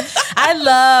know. I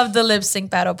love the lip sync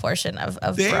battle portion of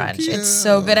Thank brunch. you. It's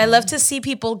so good. I love to see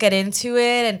people get into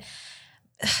it, and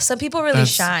some people really That's-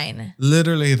 shine.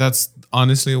 Literally, that's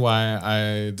honestly why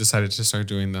I decided to start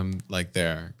doing them like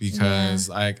there, because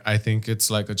I think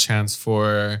it's like a chance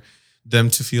for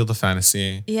them to feel the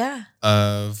fantasy Yeah.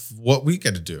 of what we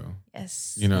get to do.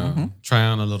 Yes. You know, try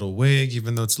on a little wig,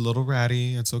 even though it's a little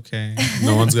ratty. It's okay.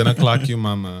 No one's gonna clock you,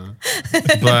 mama.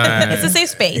 But It's a safe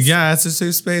space. yeah, it's a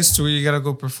safe space to where you gotta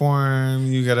go perform.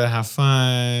 You gotta have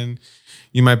fun.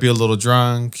 You might be a little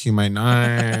drunk. You might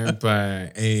not.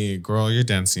 But hey, girl, you're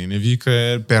dancing. If you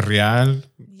could perrear,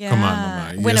 come on,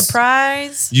 mama. Win a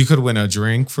prize. You could win a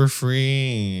drink for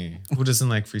free. Who doesn't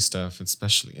like free stuff,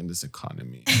 especially in this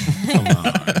economy? Come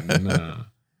on. Nah.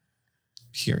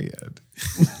 Period.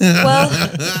 Well,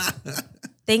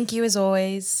 thank you as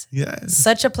always. Yes.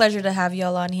 Such a pleasure to have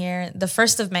y'all on here. The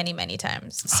first of many, many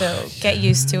times. So get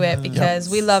used to it because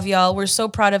we love y'all. We're so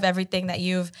proud of everything that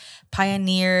you've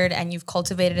pioneered and you've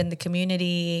cultivated in the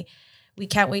community. We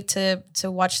can't wait to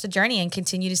watch the journey and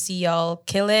continue to see y'all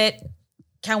kill it.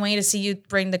 Can't wait to see you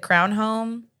bring the crown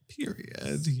home.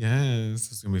 Period. Yes.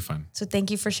 It's going to be fun. So thank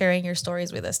you for sharing your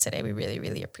stories with us today. We really,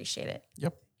 really appreciate it.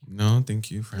 Yep. No, thank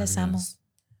you for Les having amo. us.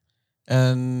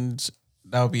 And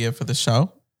that'll be it for the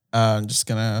show. I'm just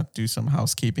gonna do some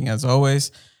housekeeping as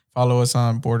always. Follow us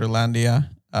on Borderlandia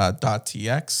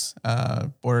 .tx,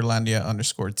 Borderlandia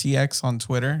 _TX on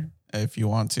Twitter if you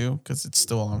want to, because it's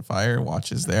still on fire.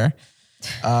 Watch is there.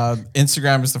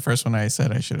 Instagram is the first one I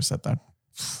said. I should have said that.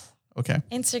 Okay.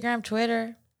 Instagram,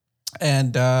 Twitter.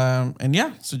 And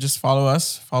yeah, so just follow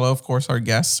us. Follow, of course, our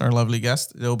guests, our lovely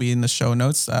guests. They'll be in the show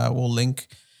notes. We'll link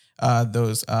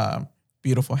those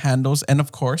beautiful handles. And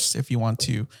of course, if you want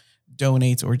to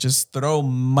donate or just throw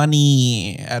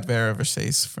money at Vera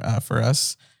Versace for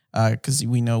us, because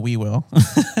we know we will.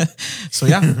 So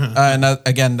yeah, and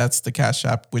again, that's the Cash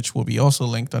App, which will be also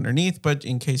linked underneath. But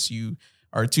in case you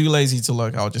are too lazy to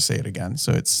look, I'll just say it again.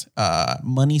 So it's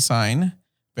money sign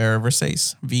Vera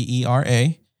Versace,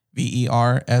 VERSACE.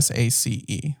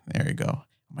 There you go.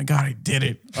 Oh my God, I did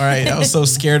it. All right. I was so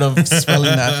scared of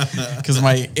spelling that because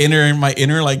my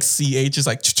inner like CH is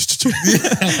like,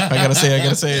 I gotta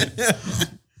say it.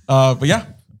 But yeah,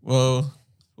 we'll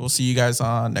see you guys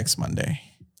on next Monday.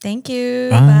 Thank you.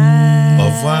 Bye. Bye. Au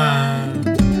revoir.